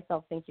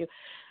 Myself, thank you.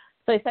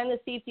 So I signed the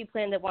safety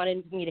plan that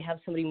wanted me to have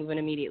somebody move in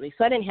immediately.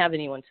 So I didn't have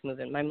anyone to move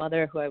in. My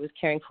mother, who I was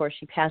caring for,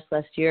 she passed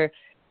last year.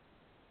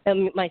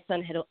 And my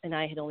son and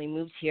I had only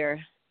moved here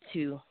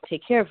to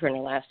take care of her in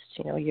the last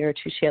year or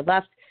two she had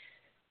left.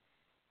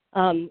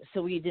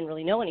 So we didn't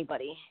really know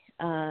anybody.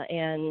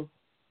 And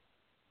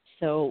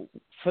so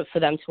for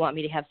them to want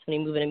me to have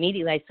somebody move in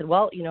immediately, I said,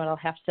 well, I'll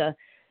have to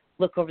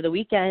look over the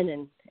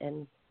weekend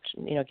and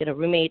get a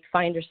roommate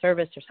finder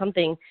service or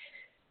something.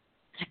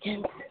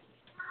 Second.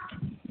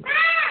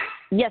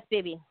 Yes,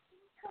 baby.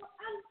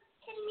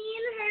 Can me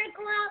and her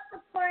go out the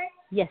porch?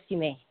 Yes, you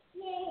may.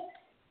 Yay.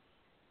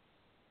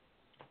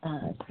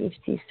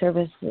 Safety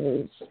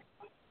services.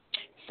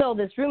 So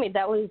this roommate,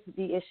 that was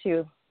the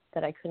issue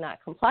that I could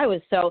not comply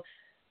with. So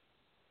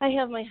I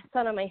have my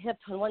son on my hip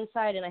on one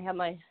side, and I have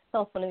my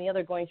cell phone on the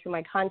other, going through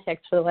my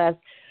contacts for the last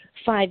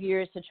 5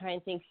 years to try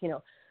and think,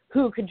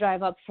 who could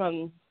drive up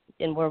from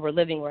in where we're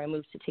living, where I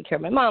moved to take care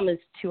of my mom, is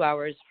 2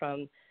 hours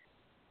from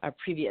our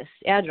previous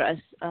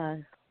address.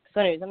 So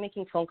anyways, I'm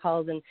making phone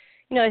calls, and,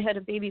 I had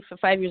a baby for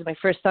 5 years, my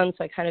first son,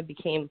 so I kind of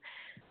became,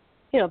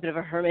 a bit of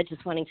a hermit,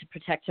 just wanting to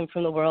protect him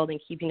from the world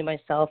and keeping to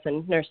myself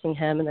and nursing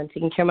him and then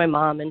taking care of my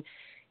mom. And,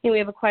 we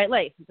have a quiet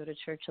life. We go to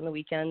church on the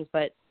weekends,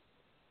 but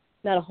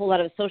not a whole lot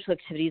of social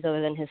activities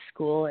other than his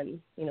school and,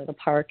 the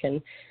park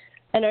and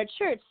our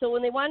church. So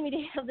when they wanted me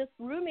to have this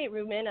roommate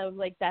room in, I was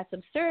like, that's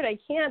absurd. I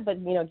can't,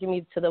 but, give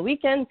me to the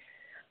weekend.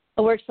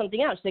 I'll work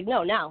something out. She's like,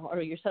 no, now,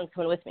 or your son's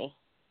coming with me.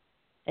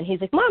 And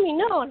he's like, Mommy,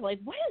 no. And I'm like,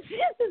 what is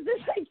this? Is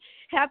this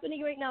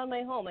happening right now in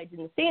my home? I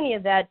didn't say any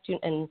of that.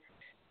 And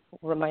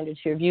reminder to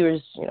your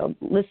viewers,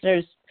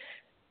 listeners,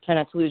 try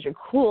not to lose your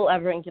cool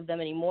ever and give them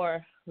any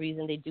more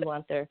reason. They do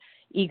want their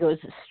egos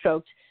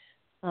stroked.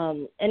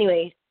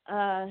 Anyway,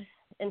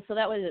 and so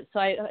that was it. So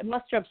I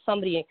muster up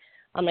somebody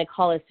on my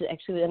call list to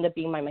actually end up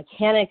being my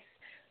mechanic's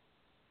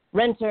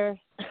renter,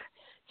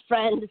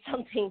 friend,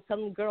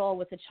 some girl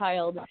with a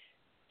child,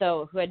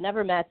 so who I'd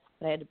never met,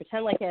 but I had to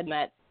pretend like I had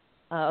met.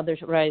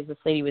 Otherwise, this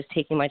lady was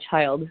taking my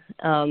child.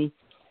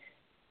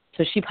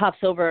 So she pops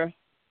over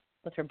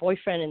with her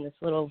boyfriend and this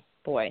little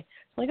boy.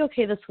 I'm like,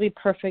 okay, this will be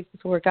perfect.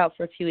 This will work out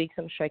for a few weeks.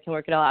 I'm sure I can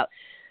work it all out.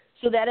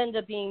 So that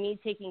ended up being me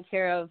taking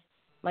care of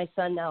my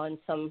son now and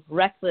some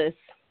reckless,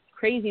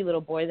 crazy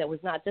little boy that was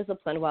not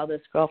disciplined while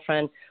this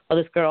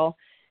girl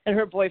and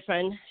her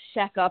boyfriend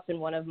shack up in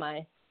one of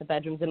the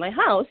bedrooms in my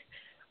house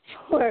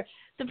for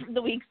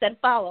the weeks that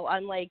follow.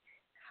 I'm like,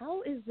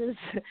 how is this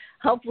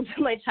helpful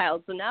to my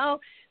child? So now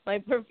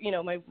my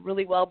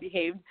really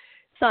well-behaved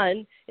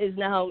son is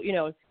now,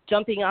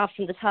 jumping off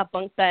from the top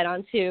bunk bed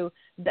onto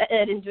bed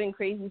and doing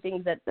crazy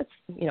things that's,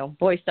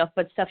 boy stuff,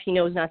 but stuff he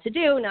knows not to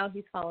do. Now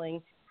he's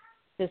following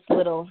this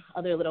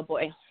other little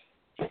boy.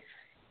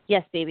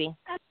 Yes, baby.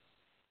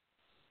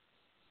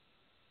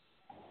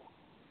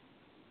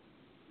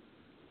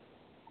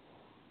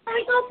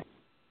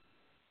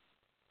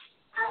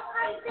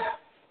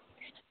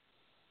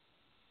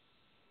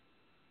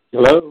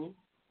 Hello?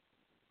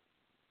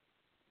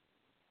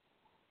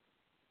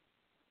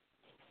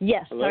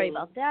 Yes, Hello? Sorry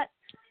about that.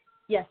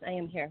 Yes, I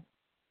am here.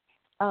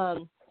 So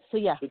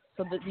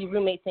the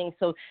roommate thing,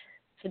 so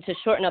to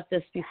shorten up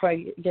this before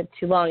I get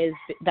too long, is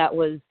that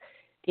was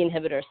the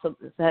inhibitor. So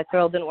that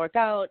girl didn't work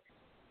out,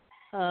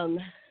 on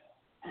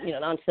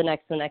to the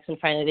next, and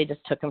finally they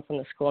just took him from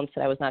the school and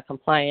said I was not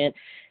compliant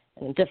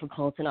and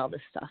difficult and all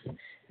this stuff.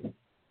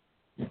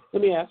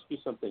 Let me ask you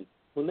something.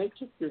 When they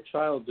took your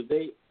child, did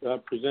they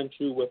present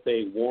you with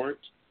a warrant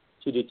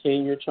to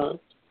detain your child?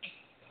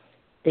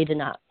 They did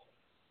not.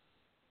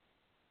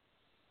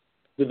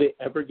 Did they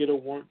ever get a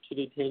warrant to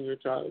detain your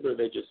child, or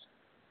they just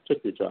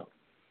took your child?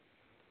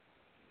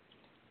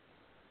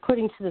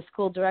 According to the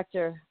school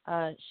director,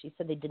 she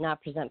said they did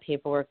not present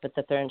paperwork, but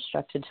that they're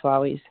instructed to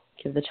always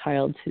give the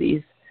child to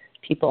these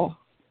people.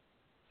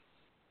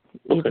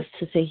 Okay. Needless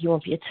to say, he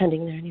won't be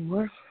attending there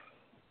anymore.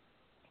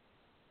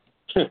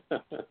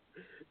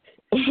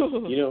 I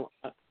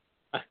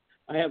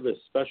have a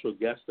special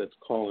guest that's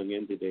calling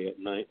in today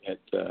at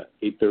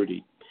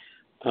 8:30.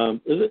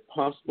 Is it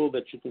possible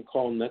that you can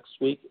call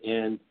next week,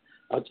 and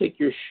I'll take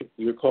your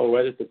call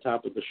right at the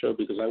top of the show,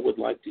 because I would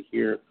like to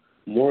hear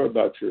more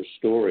about your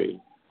story.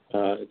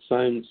 It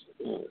sounds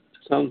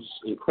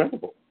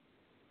incredible.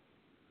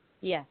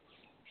 Yes,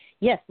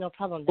 no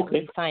problem. That would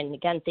be fine. And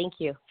again, thank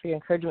you for your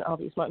encouragement all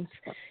these months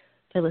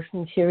by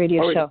listening to your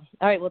radio show.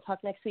 All right, we'll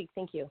talk next week.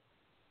 Thank you.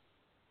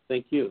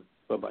 Thank you.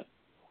 Bye-bye.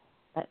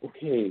 But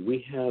Okay,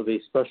 we have a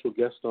special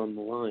guest on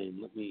the line.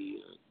 Let me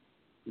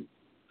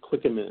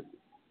click him in.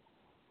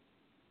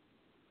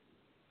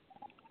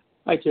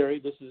 Hi, Terry.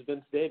 This is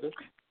Vince Davis.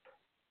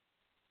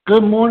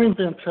 Good morning,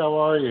 Vince. How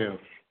are you?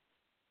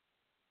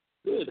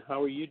 Good.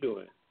 How are you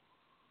doing?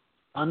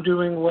 I'm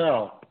doing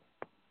well.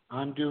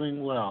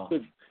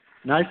 Good.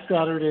 Nice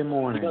Saturday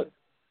morning.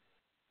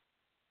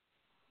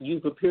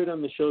 You've appeared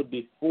on the show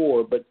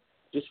before, but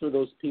just for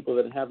those people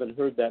that haven't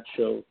heard that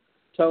show,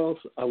 tell us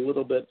a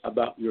little bit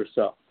about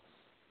yourself.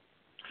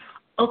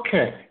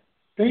 Okay.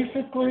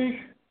 Basically,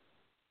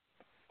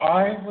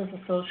 I was a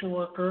social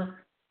worker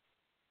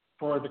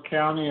for the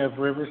county of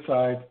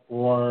Riverside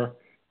for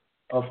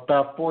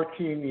about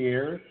 14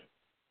 years.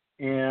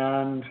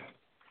 And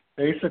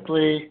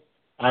basically,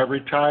 I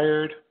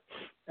retired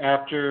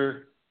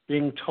after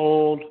being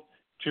told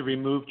to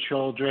remove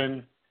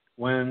children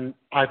when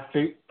I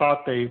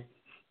thought they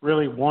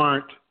really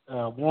weren't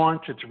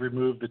warranted to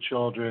remove the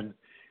children.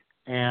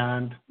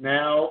 And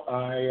now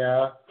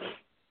I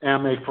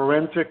am a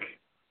forensic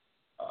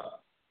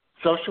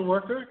social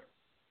worker,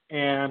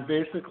 and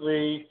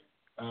basically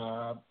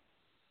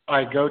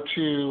I go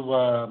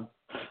to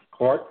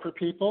court for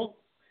people.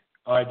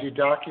 I do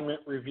document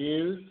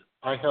reviews.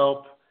 I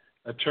help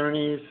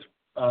attorneys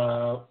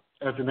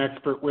as an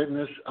expert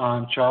witness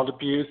on child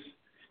abuse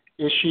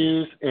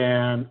issues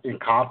and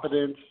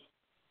incompetence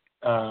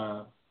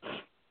of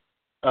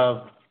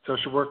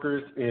social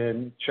workers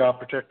in child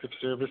protective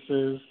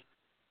services,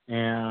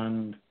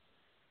 and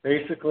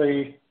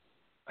basically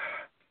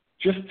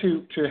just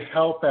to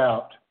help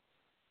out.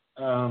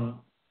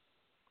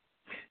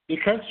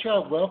 Because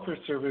child welfare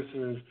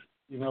services,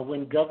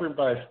 when governed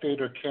by a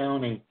state or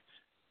county,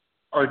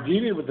 are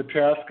dealing with the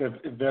task of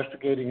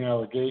investigating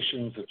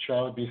allegations of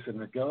child abuse and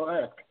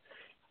neglect,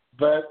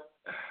 but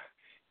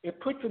it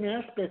puts an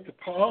aspect of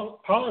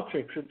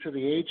politics into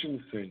the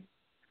agency.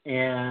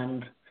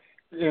 And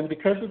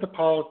because of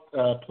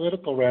the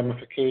political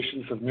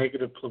ramifications of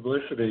negative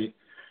publicity,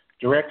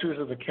 directors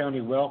of the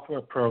county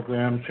welfare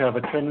programs have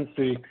a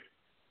tendency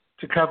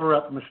to cover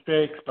up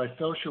mistakes by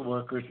social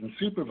workers and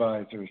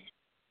supervisors.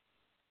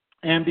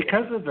 And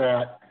because of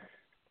that,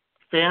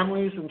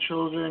 families and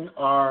children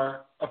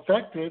are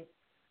affected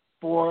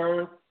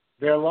for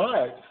their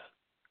lives.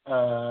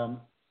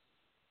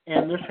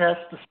 And this has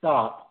to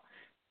stop.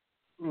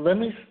 Let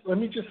me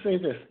just say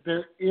this.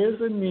 There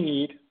is a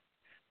need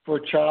for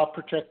child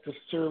protective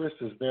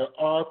services. There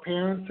are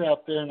parents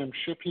out there, and I'm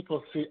sure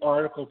people see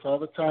articles all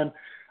the time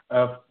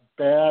of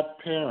bad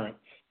parents.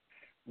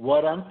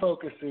 What I'm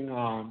focusing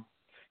on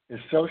is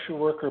social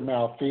worker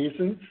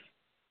malfeasance,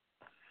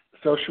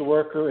 social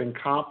worker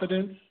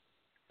incompetence,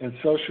 and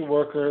social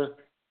worker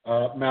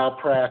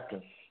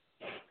malpractice.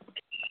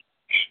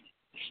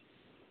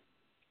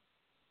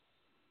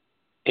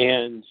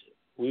 And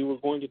we were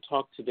going to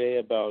talk today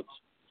about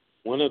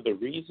one of the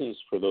reasons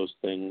for those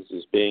things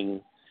is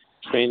being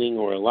training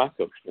or a lack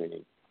of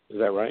training. Is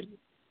that right?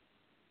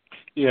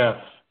 Yes.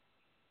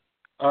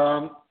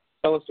 Tell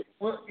us.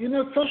 Well,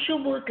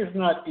 social work is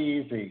not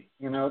easy.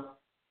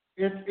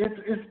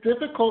 It's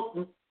difficult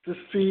to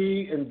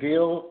see and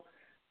deal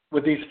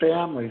with these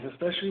families,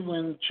 especially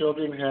when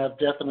children have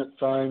definite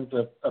signs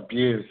of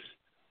abuse.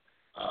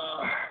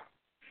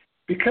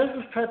 Because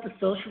this type of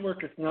social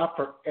work is not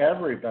for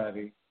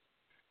everybody,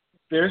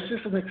 there's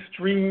just an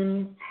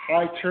extreme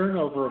high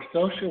turnover of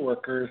social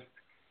workers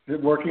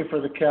working for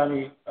the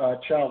county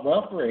child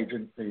welfare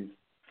agencies.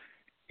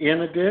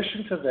 In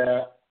addition to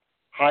that,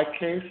 high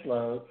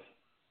caseloads,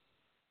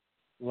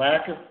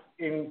 lack of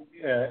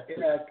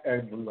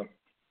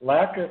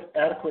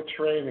adequate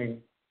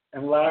training,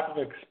 and lack of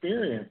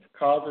experience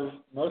causes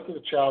most of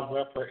the child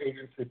welfare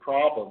agency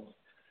problems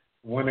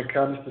when it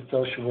comes to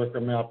social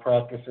worker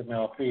malpractice and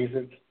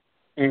malfeasance,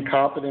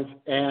 incompetence,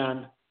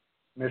 and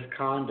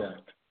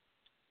misconduct.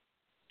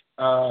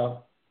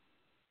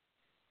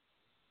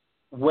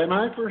 When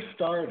I first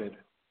started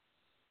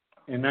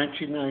in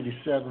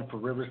 1997 for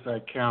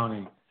Riverside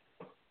County,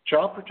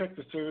 Child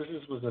Protective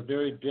Services was a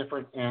very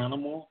different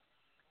animal.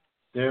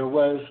 There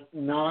was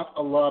not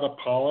a lot of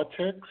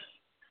politics.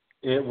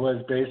 It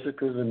was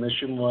basically the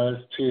mission was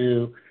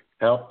to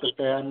help the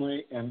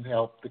family and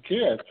help the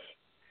kids.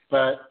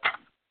 But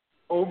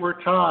over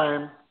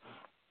time,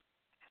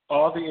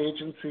 all the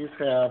agencies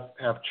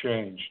have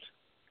changed,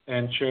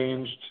 and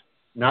changed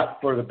not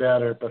for the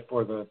better, but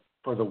for the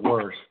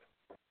worse.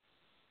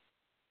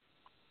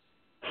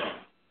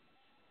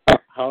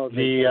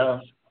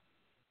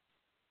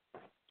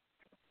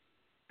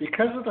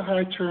 Because of the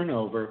high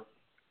turnover,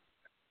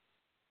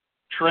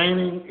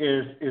 training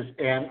is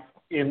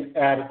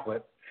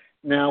inadequate.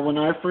 Now, when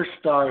I first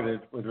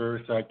started with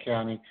Riverside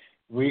County,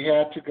 we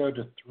had to go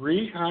to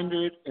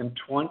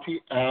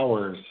 320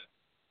 hours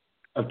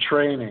of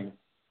training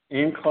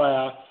in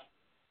class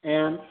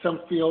and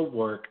some field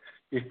work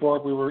before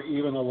we were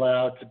even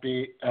allowed to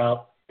be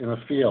out in the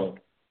field.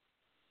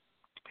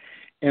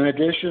 In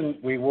addition,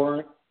 we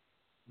weren't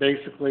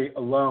basically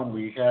alone.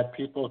 We had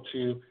people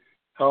to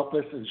help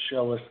us and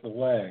show us the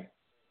way.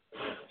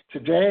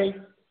 Today,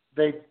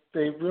 they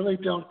really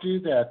don't do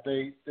that.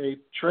 They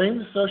train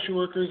the social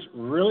workers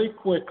really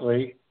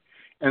quickly,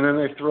 and then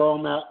they throw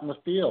them out in the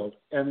field,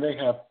 and they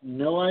have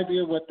no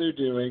idea what they're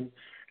doing.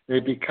 They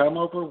become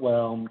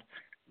overwhelmed.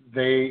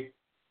 They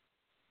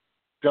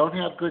don't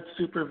have good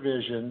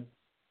supervision.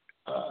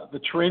 The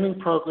training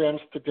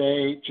programs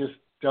today just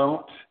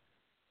don't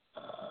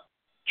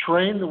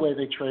train the way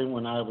they trained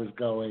when I was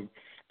going.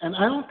 And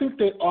I don't think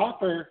they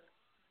offer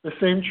the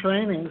same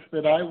trainings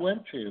that I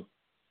went to.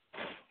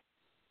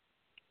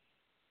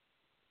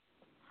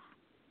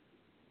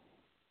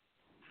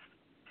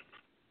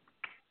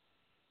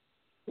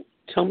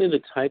 Tell me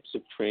the types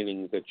of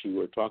training that you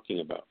were talking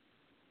about.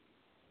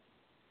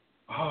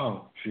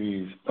 Oh,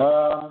 geez.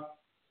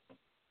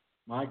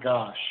 My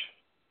gosh.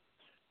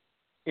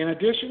 In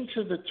addition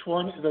to the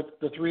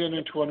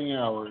 320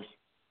 hours,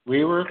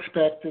 we were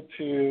expected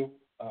to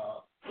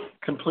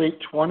complete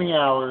 20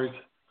 hours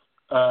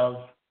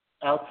of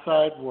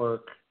outside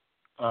work,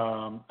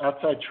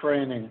 outside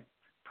training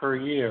per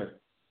year.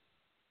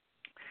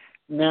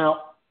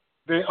 Now,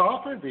 they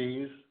offer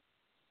these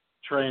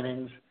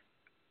trainings,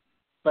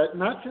 but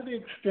not to the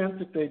extent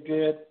that they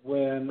did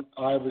when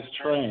I was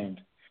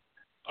trained.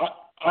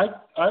 I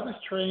was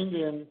trained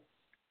in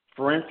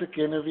forensic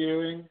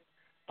interviewing.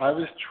 I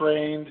was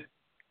trained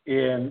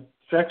in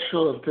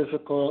sexual and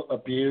physical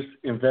abuse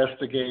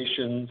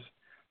investigations.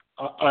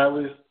 I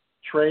was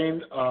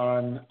trained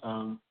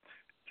on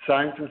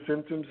signs and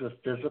symptoms of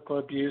physical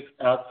abuse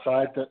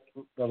outside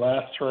the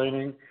last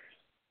training.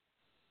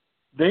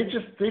 They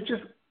just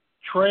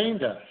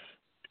trained us.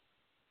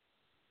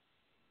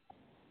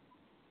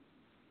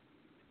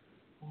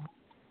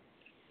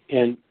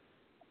 And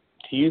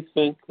do you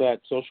think that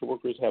social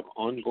workers have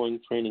ongoing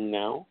training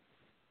now?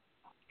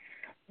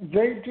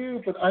 They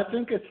do, but I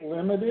think it's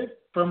limited.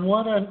 From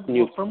what I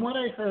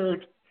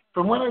heard,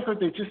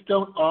 they just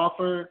don't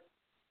offer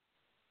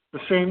the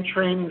same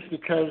trainings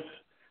because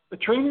the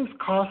trainings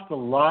cost a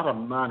lot of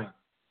money.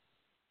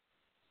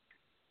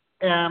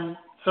 And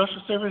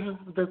social services,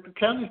 the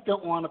counties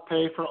don't want to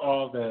pay for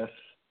all this,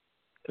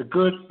 the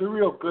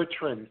real good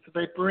training. So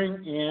they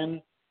bring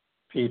in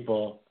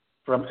people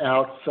from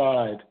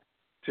outside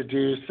to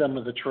do some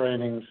of the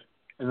trainings,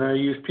 and they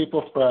use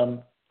people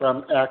from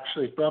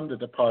the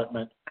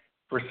department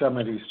for some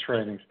of these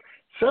trainings.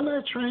 Some of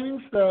the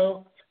trainings,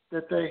 though,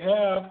 that they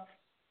have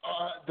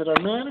that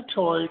are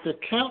mandatory,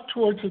 that count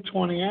towards the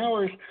 20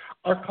 hours,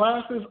 are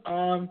classes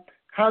on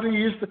how to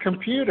use the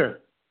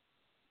computer.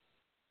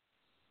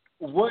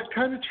 What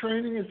kind of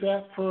training is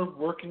that for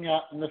working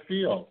out in the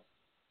field?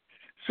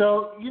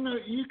 So,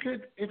 you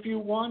could, if you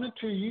wanted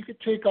to, you could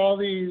take all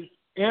these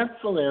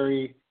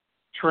ancillary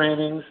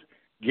trainings,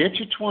 get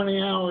you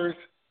 20 hours,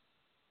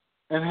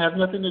 and have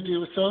nothing to do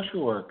with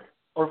social work,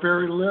 or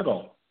very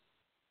little.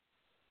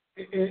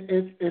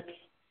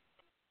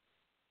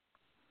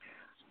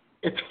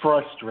 It's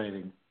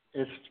frustrating.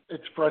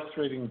 It's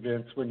frustrating,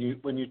 Vince, when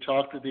you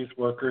talk to these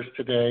workers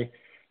today,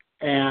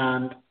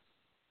 and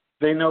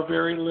they know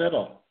very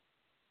little.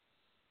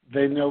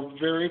 They know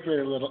very,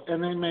 very little,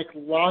 and they make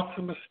lots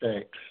of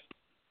mistakes,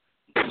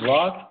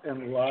 lots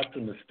and lots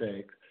of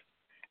mistakes.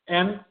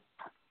 And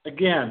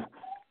again,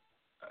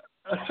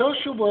 a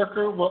social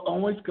worker will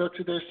always go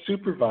to their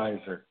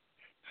supervisor.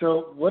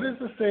 So what does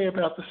it say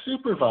about the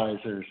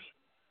supervisors?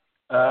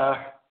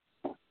 I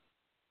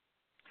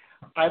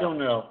don't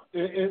know.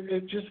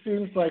 It just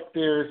seems like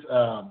there's,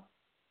 I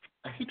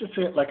hate to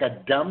say it, like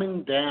a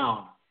dumbing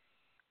down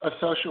of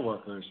social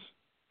workers.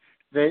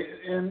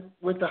 And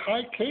with the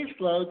high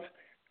caseloads,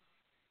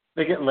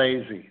 they get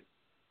lazy.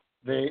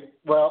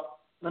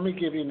 Let me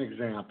give you an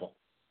example.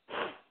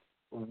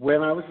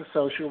 When I was a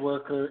social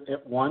worker,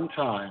 at one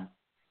time,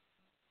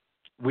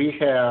 we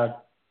had,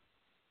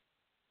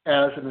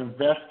 as an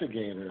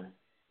investigator,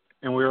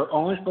 and we were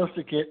only supposed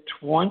to get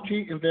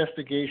 20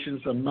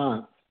 investigations a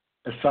month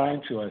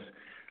assigned to us,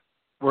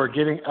 we're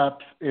getting up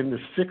in the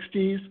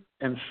 60s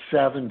and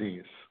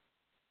 70s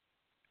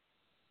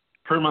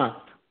per month.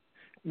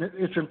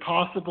 It's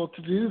impossible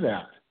to do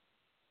that.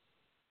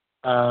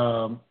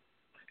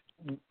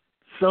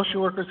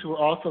 Social workers who were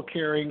also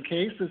carrying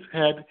cases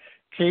had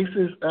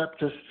cases up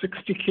to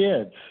 60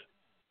 kids.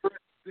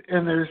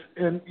 And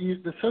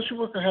the social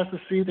worker has to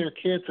see their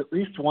kids at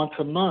least once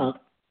a month.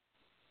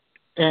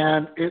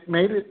 And it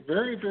made it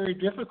very, very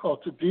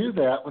difficult to do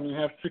that when you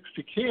have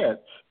 60 kids.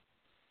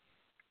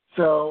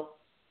 So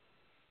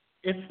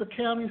it's the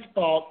county's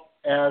fault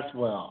as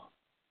well.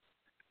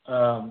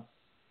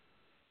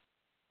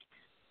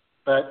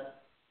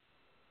 But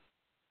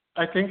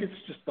I think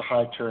it's just the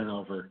high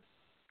turnover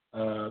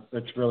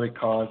that's really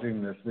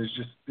causing this.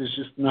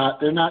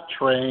 They're not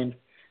trained.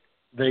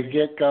 They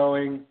get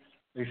going,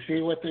 they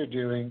see what they're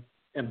doing,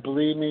 and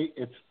believe me,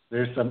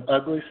 there's some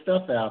ugly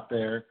stuff out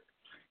there,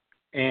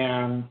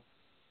 and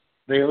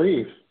they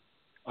leave.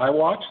 I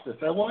watched this.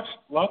 I watched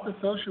lots of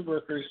social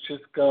workers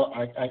just go,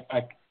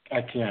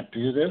 I can't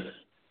do this,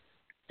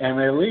 and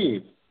they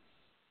leave.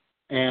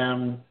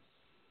 And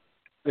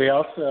there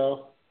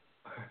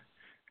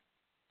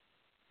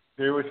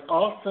was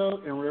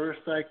also in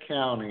Riverside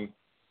County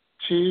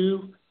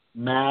 2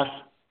 mass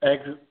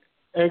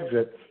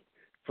exits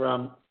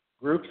from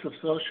groups of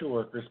social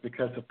workers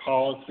because of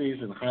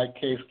policies and high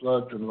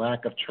caseloads and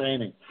lack of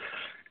training.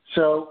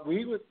 So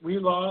we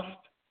lost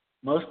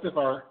most of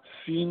our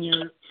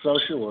senior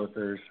social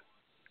workers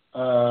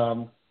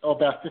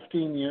about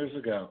 15 years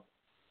ago.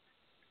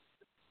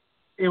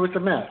 It was a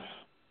mess.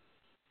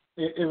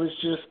 It was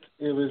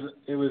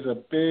a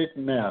big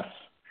mess.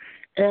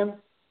 And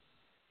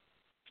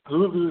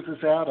who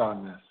loses out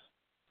on this?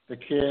 The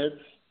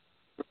kids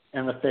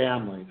and the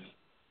families.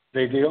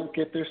 They don't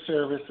get their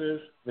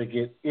services. They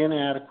get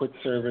inadequate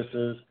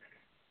services.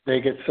 They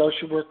get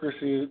social workers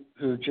who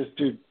just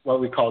do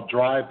what we call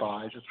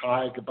drive-bys, just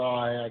hi,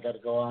 goodbye, I got to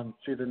go on and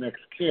see the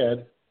next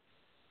kid.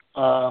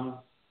 The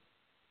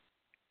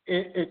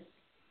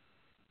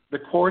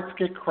courts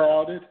get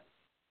crowded,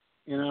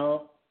 you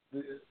know.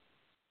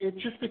 It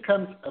just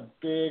becomes a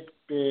big,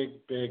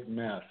 big, big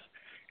mess.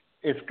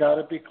 It's got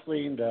to be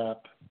cleaned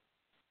up.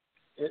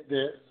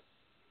 The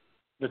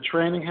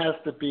training has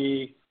to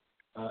be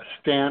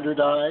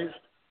standardized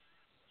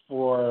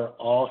for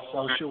all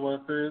social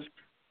workers.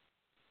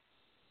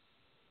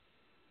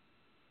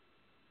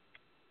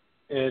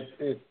 Terry,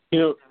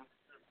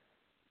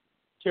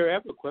 I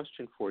have a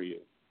question for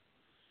you.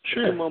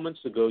 Sure. A few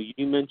moments ago,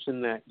 you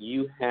mentioned that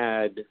you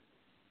had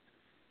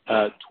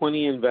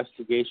 20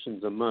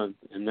 investigations a month,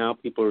 and now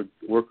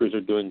workers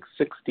are doing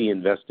 60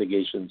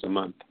 investigations a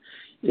month.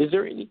 Is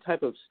there any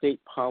type of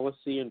state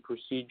policy and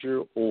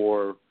procedure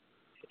or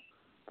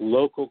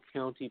local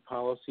county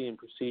policy and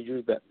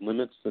procedure that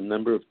limits the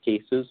number of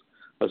cases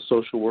a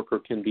social worker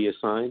can be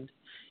assigned?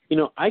 You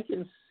know, I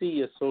can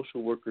see a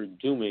social worker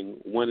doing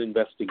one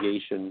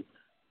investigation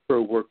per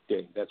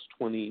workday. That's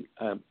 20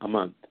 a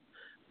month.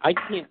 I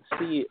can't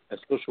see a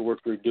social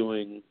worker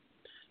doing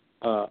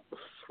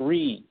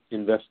 3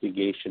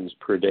 investigations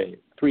per day,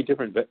 3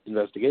 different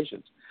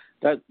investigations.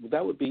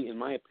 That would be, in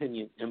my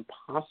opinion,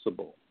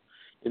 impossible.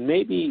 And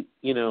maybe,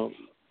 you know,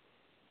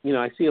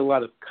 I see a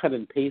lot of cut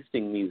and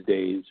pasting these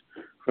days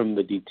from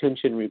the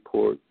detention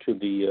report to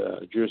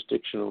the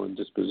jurisdictional and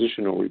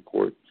dispositional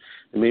report.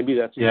 And maybe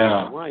that's the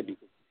reason why,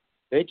 because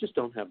they just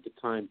don't have the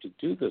time to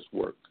do this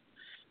work.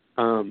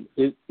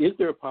 Is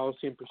there a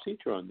policy and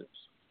procedure on this?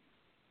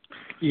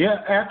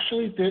 Yeah,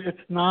 actually,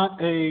 it's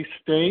not a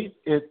state.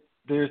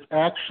 There's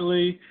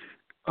actually,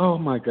 oh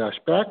my gosh,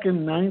 back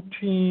in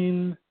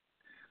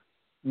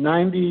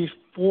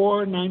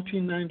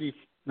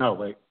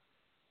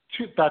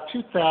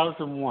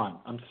 2001,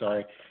 I'm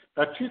sorry.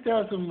 About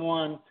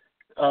 2001,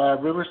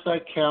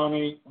 Riverside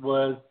County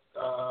was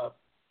a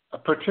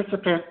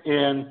participant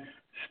in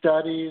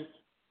studies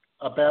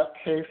about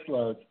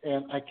caseloads,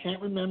 and I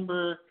can't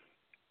remember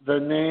the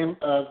name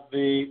of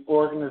the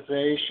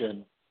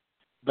organization,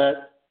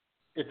 but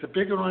it's a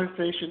big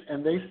organization,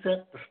 and they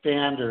set the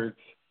standards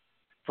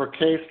for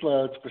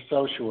caseloads for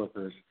social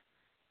workers.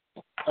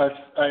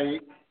 A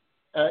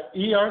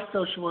ER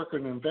social worker,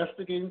 an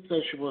investigating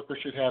social worker,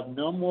 should have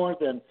no more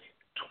than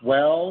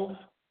 12,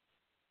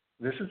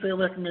 this is their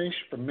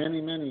recommendation from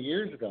many, many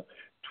years ago,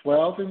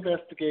 12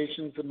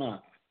 investigations a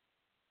month.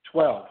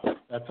 12.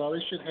 That's all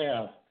they should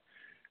have.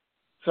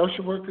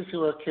 Social workers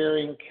who are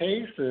carrying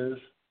cases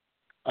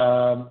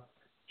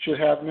should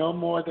have no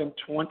more than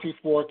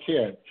 24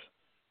 kids.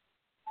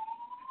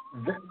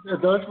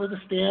 Those were the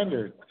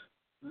standards.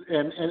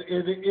 And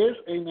it is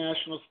a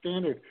national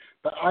standard.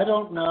 But I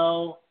don't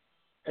know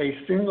a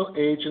single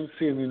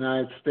agency in the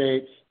United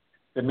States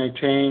that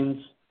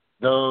maintains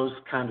those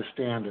kind of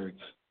standards.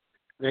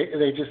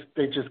 They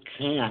just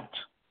can't.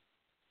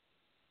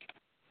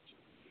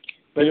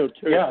 But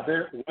Terry,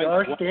 there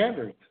are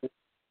standards.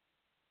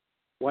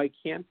 Why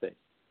can't they?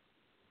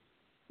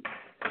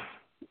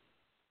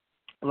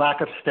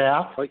 Lack of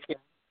staff. Why can't?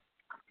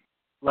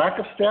 Lack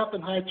of staff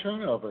and high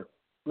turnover.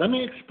 Let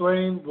me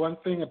explain one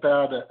thing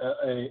about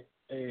a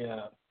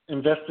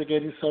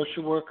investigating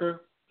social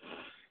worker.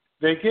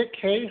 They get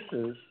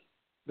cases,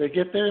 they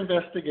get their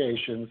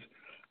investigations,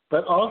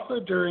 but also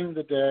during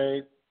the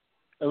day,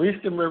 at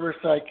least in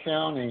Riverside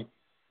County,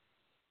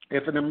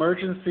 if an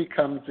emergency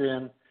comes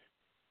in,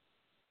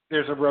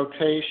 there's a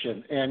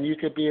rotation, and you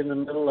could be in the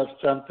middle of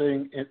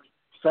something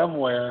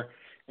somewhere,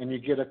 and you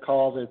get a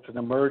call that it's an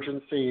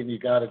emergency, and you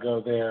got to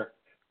go there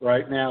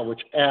right now,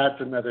 which adds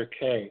another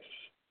case.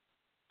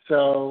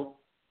 So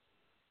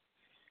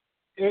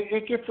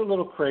it gets a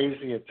little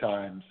crazy at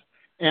times.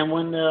 And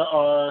when there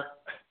are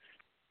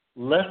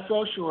less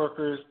social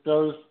workers,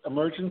 those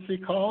emergency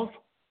calls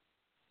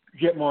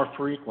get more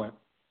frequent.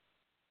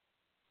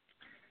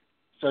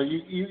 So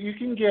you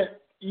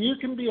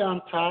can be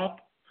on top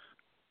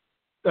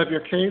of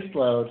your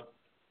caseload,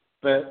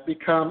 but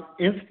become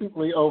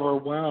instantly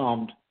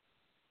overwhelmed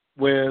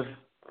with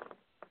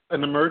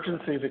an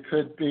emergency that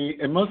could be,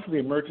 and most of the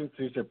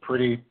emergencies are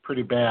pretty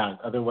bad.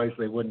 Otherwise,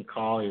 they wouldn't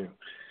call you,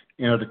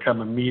 to come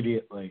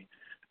immediately.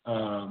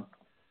 So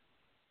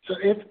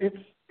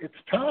it's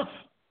tough.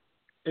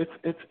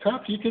 It's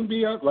tough. You can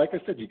be, like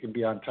I said, you can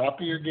be on top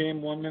of your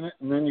game one minute,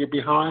 and then you're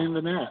behind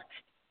the next.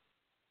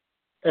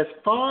 As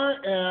far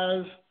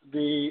as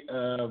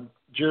the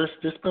juris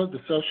dispo, the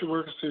social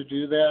workers who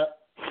do that,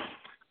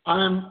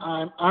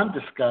 I'm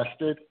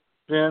disgusted,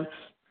 Vince.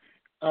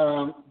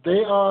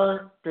 They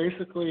are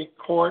basically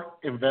court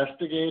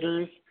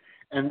investigators,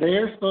 and they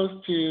are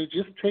supposed to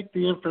just take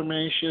the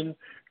information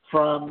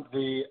from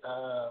the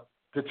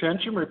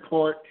detention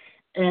report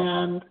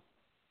and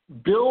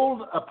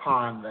build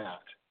upon that.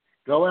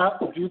 Go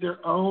out and do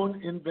their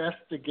own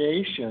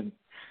investigation,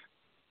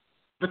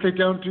 but they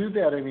don't do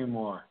that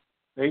anymore.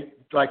 They,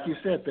 like you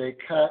said, they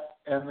cut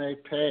and they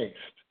paste.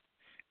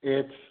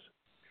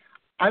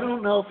 I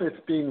don't know if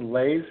it's being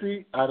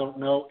lazy. I don't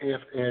know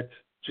if it's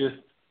just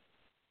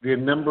the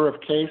number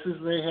of cases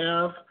they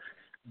have,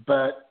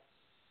 but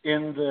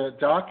in the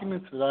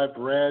documents that I've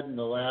read in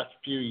the last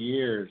few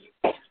years,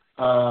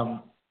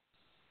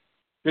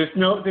 there's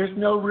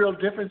no real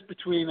difference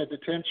between a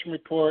detention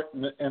report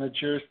and a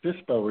juris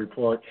dispo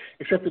report,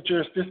 except the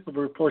juris dispo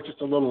report is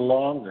just a little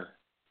longer.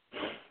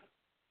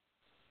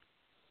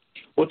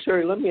 Well,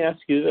 Terry, let me ask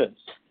you this.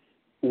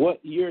 What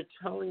you're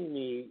telling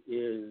me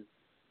is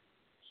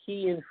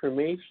key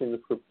information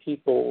for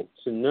people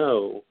to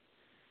know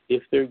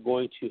if they're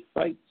going to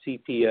fight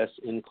CPS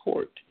in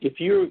court. If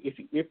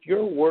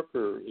your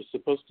worker is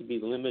supposed to be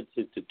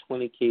limited to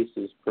 20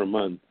 cases per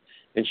month,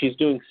 and she's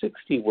doing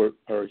 60 work,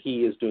 or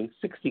he is doing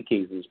 60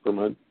 cases per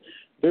month,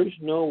 there's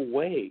no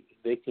way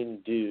they can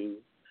do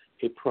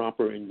a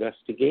proper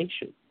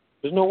investigation.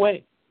 There's no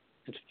way.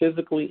 It's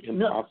physically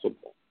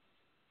impossible.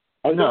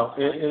 No,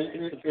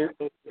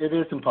 it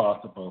is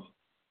impossible.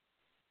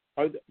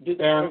 Are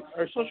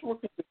social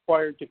workers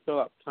required to fill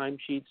out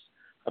timesheets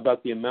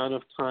about the amount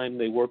of time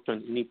they worked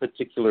on any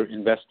particular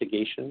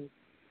investigation?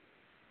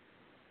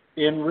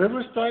 In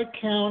Riverside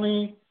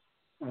County,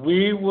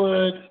 we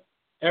would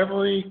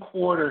every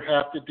quarter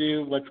have to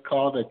do what's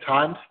called a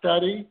time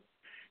study.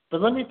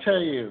 But let me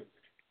tell you,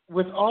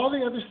 with all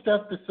the other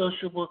stuff that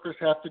social workers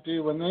have to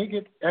do, when they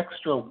get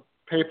extra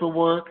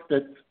paperwork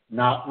that's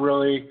not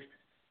really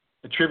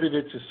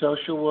attributed to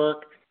social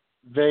work,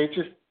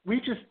 we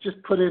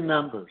just put in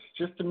numbers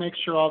just to make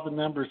sure all the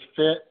numbers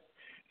fit.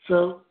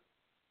 So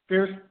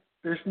there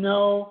was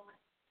no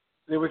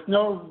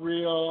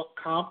real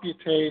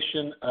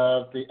computation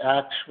of the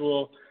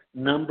actual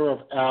number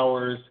of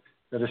hours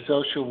that a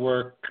social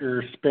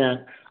worker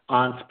spent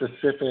on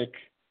specific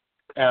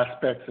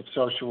aspects of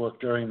social work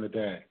during the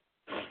day.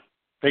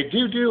 They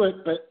do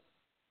it, but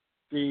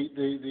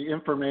the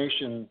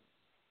information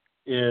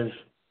is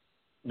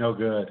no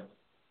good.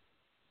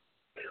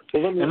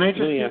 Well,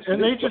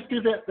 they just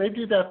do that. They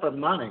do that for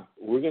money.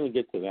 We're going to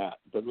get to that,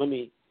 but let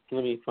me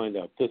find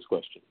out this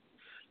question.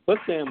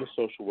 Let's say I'm a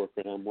social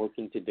worker and I'm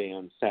working today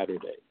on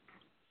Saturday,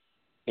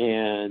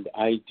 and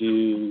I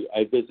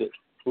visit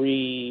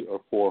 3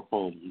 or 4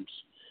 homes,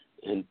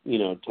 and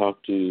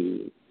talk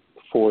to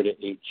 4 to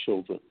 8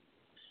 children.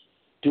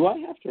 Do I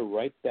have to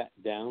write that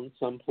down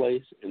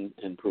someplace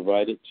and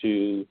provide it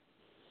to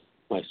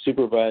my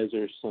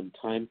supervisor, some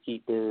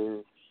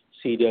timekeeper,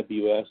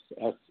 CWS,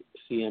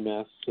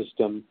 CMS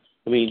system?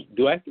 I mean,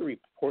 do I have to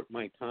report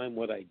my time,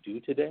 what I do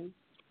today?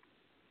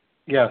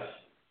 Yes.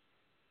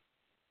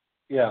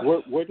 Yeah.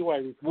 Where do I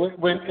report?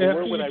 Where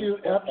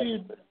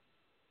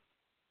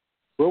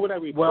would I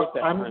report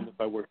that time if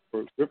I work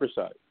for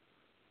Riverside?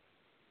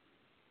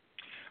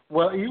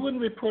 Well, you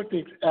wouldn't report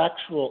the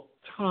actual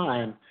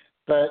time,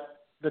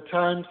 but the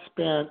time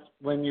spent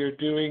when you're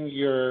doing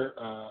your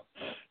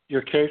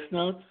case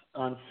notes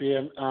on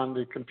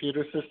the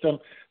computer system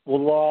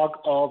will log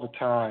all the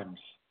times.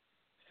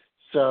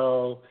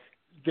 So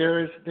there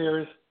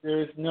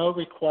is no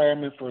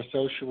requirement for a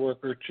social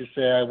worker to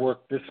say I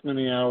worked this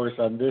many hours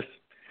on this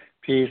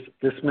piece,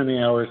 this many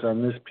hours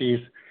on this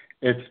piece.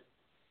 It's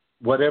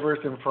whatever's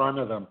in front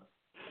of them.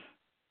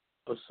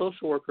 A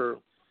social worker,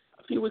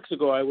 a few weeks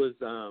ago I was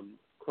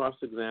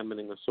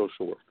cross-examining a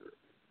social worker,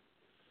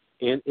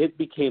 and it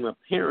became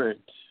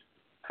apparent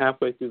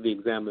halfway through the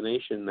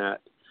examination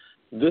that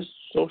this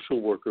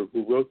social worker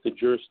who wrote the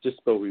juris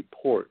dispo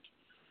report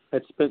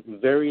had spent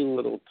very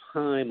little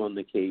time on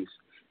the case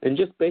and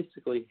just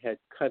basically had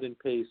cut and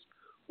paste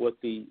what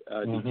the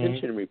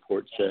detention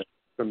report said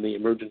from the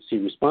emergency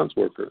response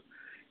worker.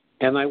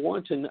 And I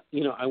want to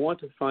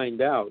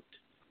find out,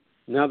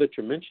 now that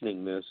you're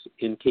mentioning this,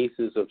 in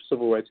cases of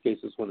civil rights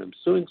cases when I'm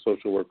suing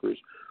social workers,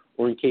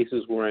 or in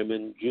cases where I'm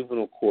in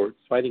juvenile court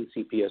fighting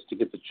CPS to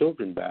get the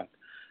children back,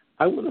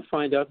 I want to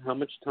find out how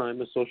much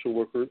time a social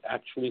worker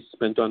actually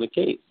spent on a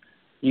case.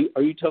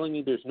 Are you telling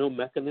me there's no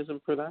mechanism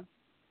for that?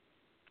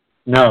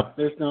 No,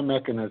 there's no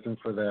mechanism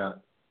for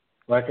that.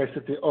 Like I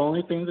said, the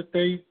only thing that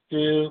they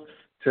do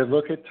to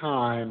look at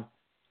time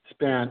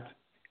spent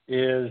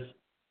is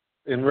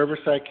in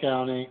Riverside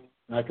County,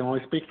 and I can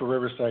only speak for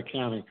Riverside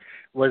County,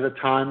 was a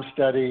time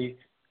study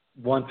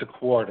once a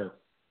quarter.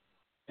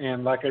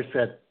 And like I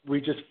said, we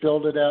just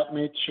filled it out,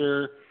 made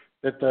sure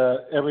that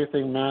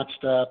everything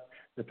matched up,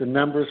 that the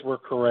numbers were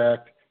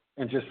correct,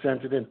 and just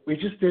sent it in. We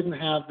just didn't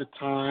have the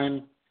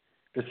time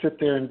to sit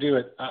there and do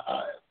it.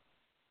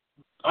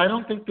 I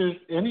don't think there's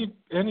any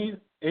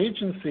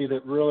agency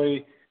that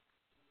really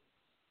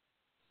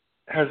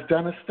has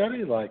done a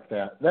study like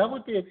that. That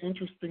would be an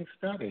interesting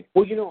study.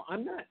 Well,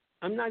 I'm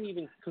not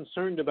even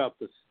concerned about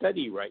the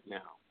study right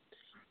now.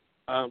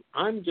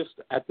 I'm just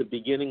at the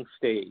beginning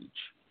stage.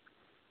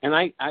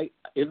 And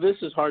this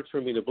is hard for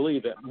me to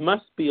believe. It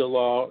must be a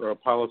law or a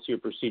policy or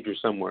procedure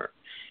somewhere.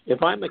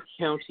 If I'm a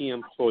county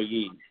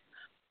employee,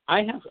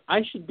 I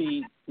should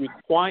be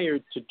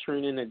required to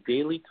turn in a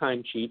daily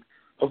timesheet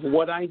of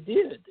what I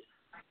did.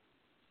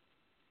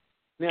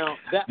 Now,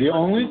 that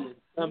must be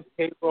some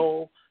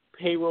payroll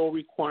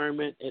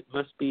requirement. It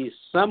must be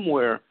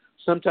somewhere,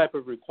 some type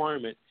of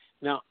requirement.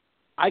 Now,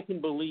 I can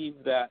believe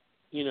that,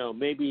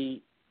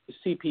 maybe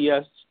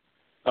CPS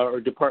or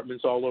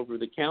departments all over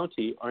the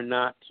county are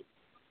not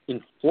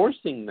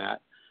enforcing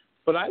that,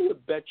 but I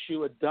would bet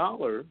you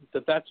 $1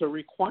 that that's a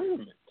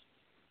requirement.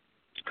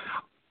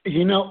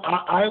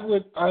 I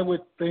would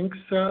think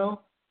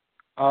so.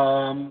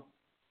 I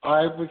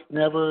was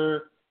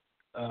never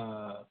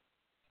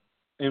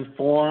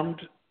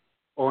informed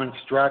or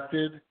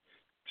instructed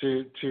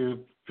to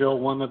fill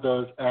one of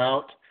those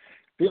out.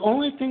 The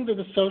only thing that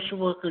a social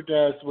worker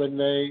does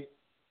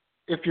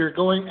if you're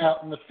going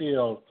out in the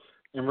field,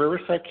 in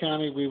Riverside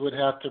County, we would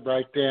have to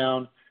write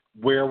down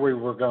where we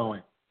were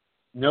going.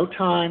 No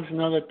times,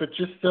 no that, but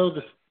just so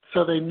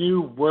they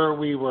knew where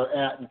we were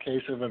at in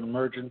case of an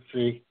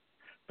emergency.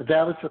 But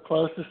that was the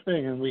closest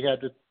thing, and we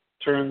had to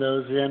turn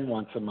those in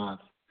once a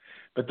month.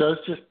 But those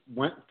just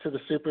went to the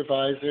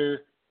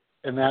supervisor,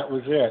 and that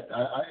was it.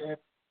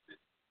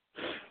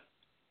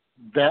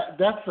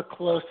 That's the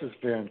closest,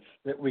 Vince,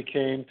 that we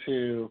came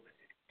to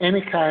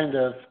any kind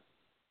of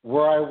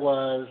where I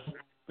was,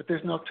 but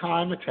there's no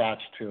time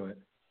attached to it.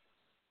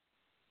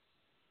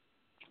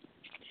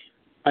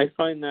 I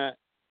find that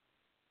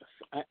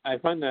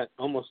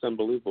almost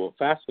unbelievable,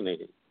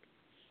 fascinating,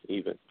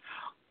 even.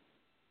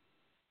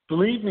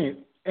 Believe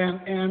me,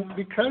 and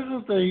because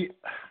of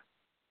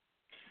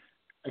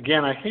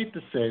again, I hate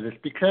to say this,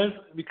 because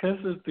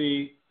of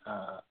the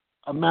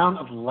amount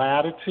of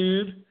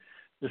latitude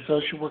the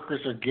social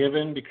workers are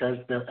given because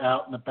they're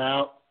out and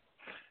about.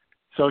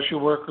 Social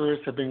workers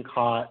have been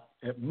caught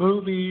at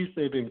movies,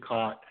 they've been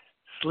caught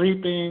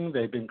sleeping,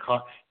 they've been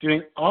caught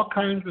doing all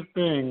kinds of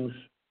things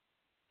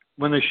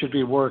when they should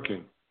be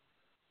working.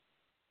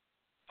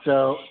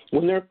 So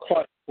when they're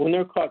caught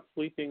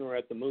sleeping or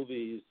at the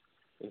movies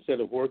instead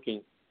of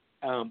working,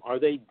 are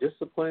they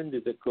disciplined?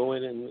 Does it go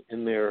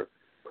in their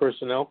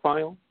personnel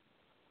file?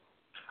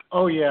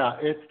 Oh yeah,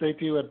 they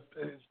do a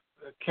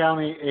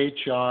county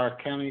HR,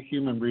 county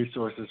human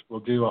resources will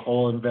do a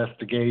whole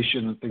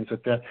investigation and things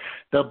like that.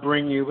 They'll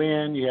bring you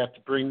in. You have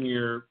to bring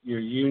your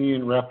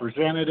union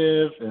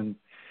representative, and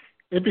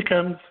it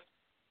becomes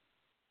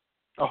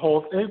a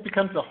whole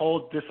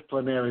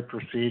disciplinary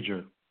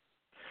procedure.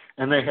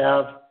 And they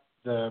have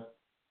the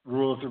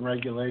rules and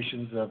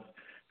regulations of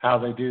how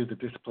they do the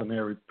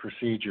disciplinary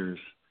procedures.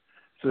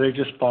 So they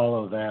just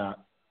follow that.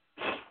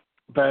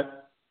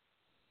 But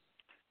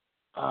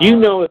do you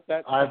know if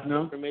that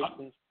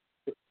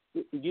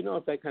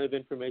kind of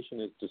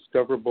information is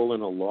discoverable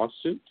in a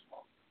lawsuit?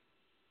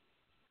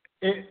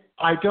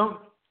 I don't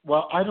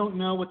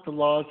know what the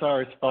laws are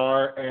as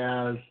far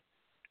as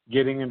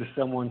getting into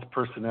someone's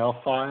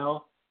personnel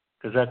file,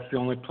 because that's the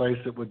only place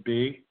it would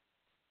be.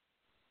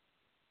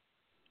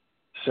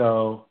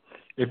 So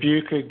if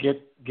you could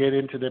get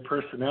into their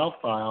personnel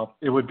file,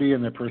 it would be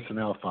in their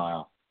personnel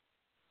file.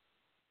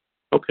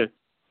 Okay.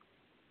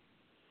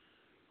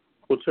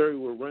 Well, Terry,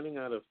 we're running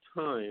out of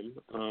time.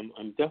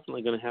 I'm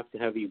definitely going to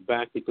have you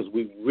back because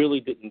we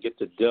really didn't get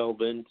to delve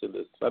into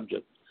this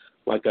subject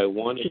like I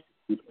wanted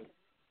to.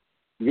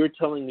 You're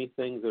telling me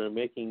things that are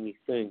making me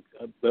think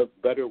about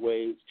better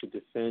ways to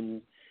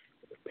defend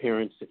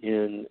parents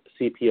in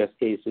CPS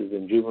cases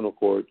in juvenile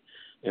court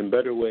and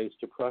better ways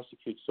to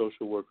prosecute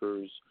social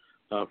workers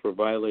for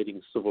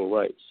violating civil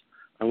rights.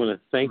 I want to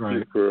thank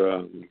you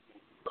for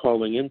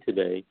calling in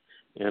today.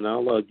 And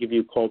I'll give you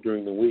a call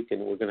during the week,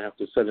 and we're going to have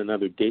to set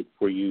another date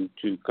for you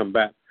to come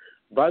back.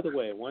 By the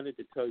way, I wanted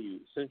to tell you,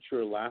 since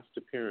your last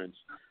appearance,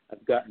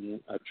 I've gotten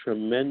a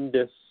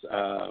tremendous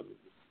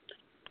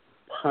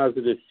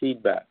positive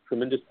feedback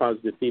from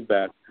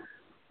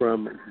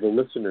the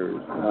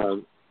listeners.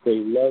 They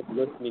love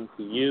listening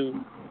to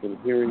you and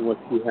hearing what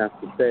you have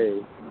to say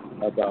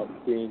about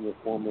being a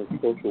former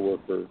social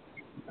worker.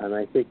 And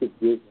I think it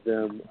gives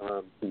them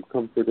some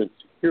comfort and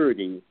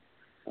security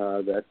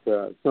that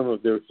some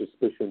of their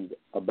suspicions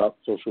about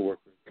social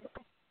workers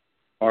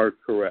are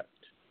correct.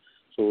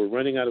 So we're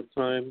running out of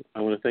time. I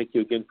want to thank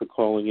you again for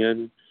calling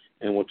in,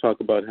 and we'll talk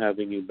about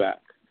having you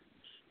back.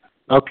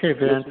 Okay,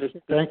 Vince.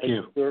 Thank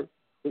you.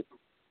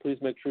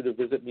 Please make sure to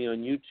visit me on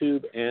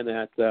YouTube and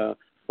at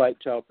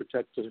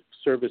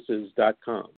FightChildProtectiveServices.com.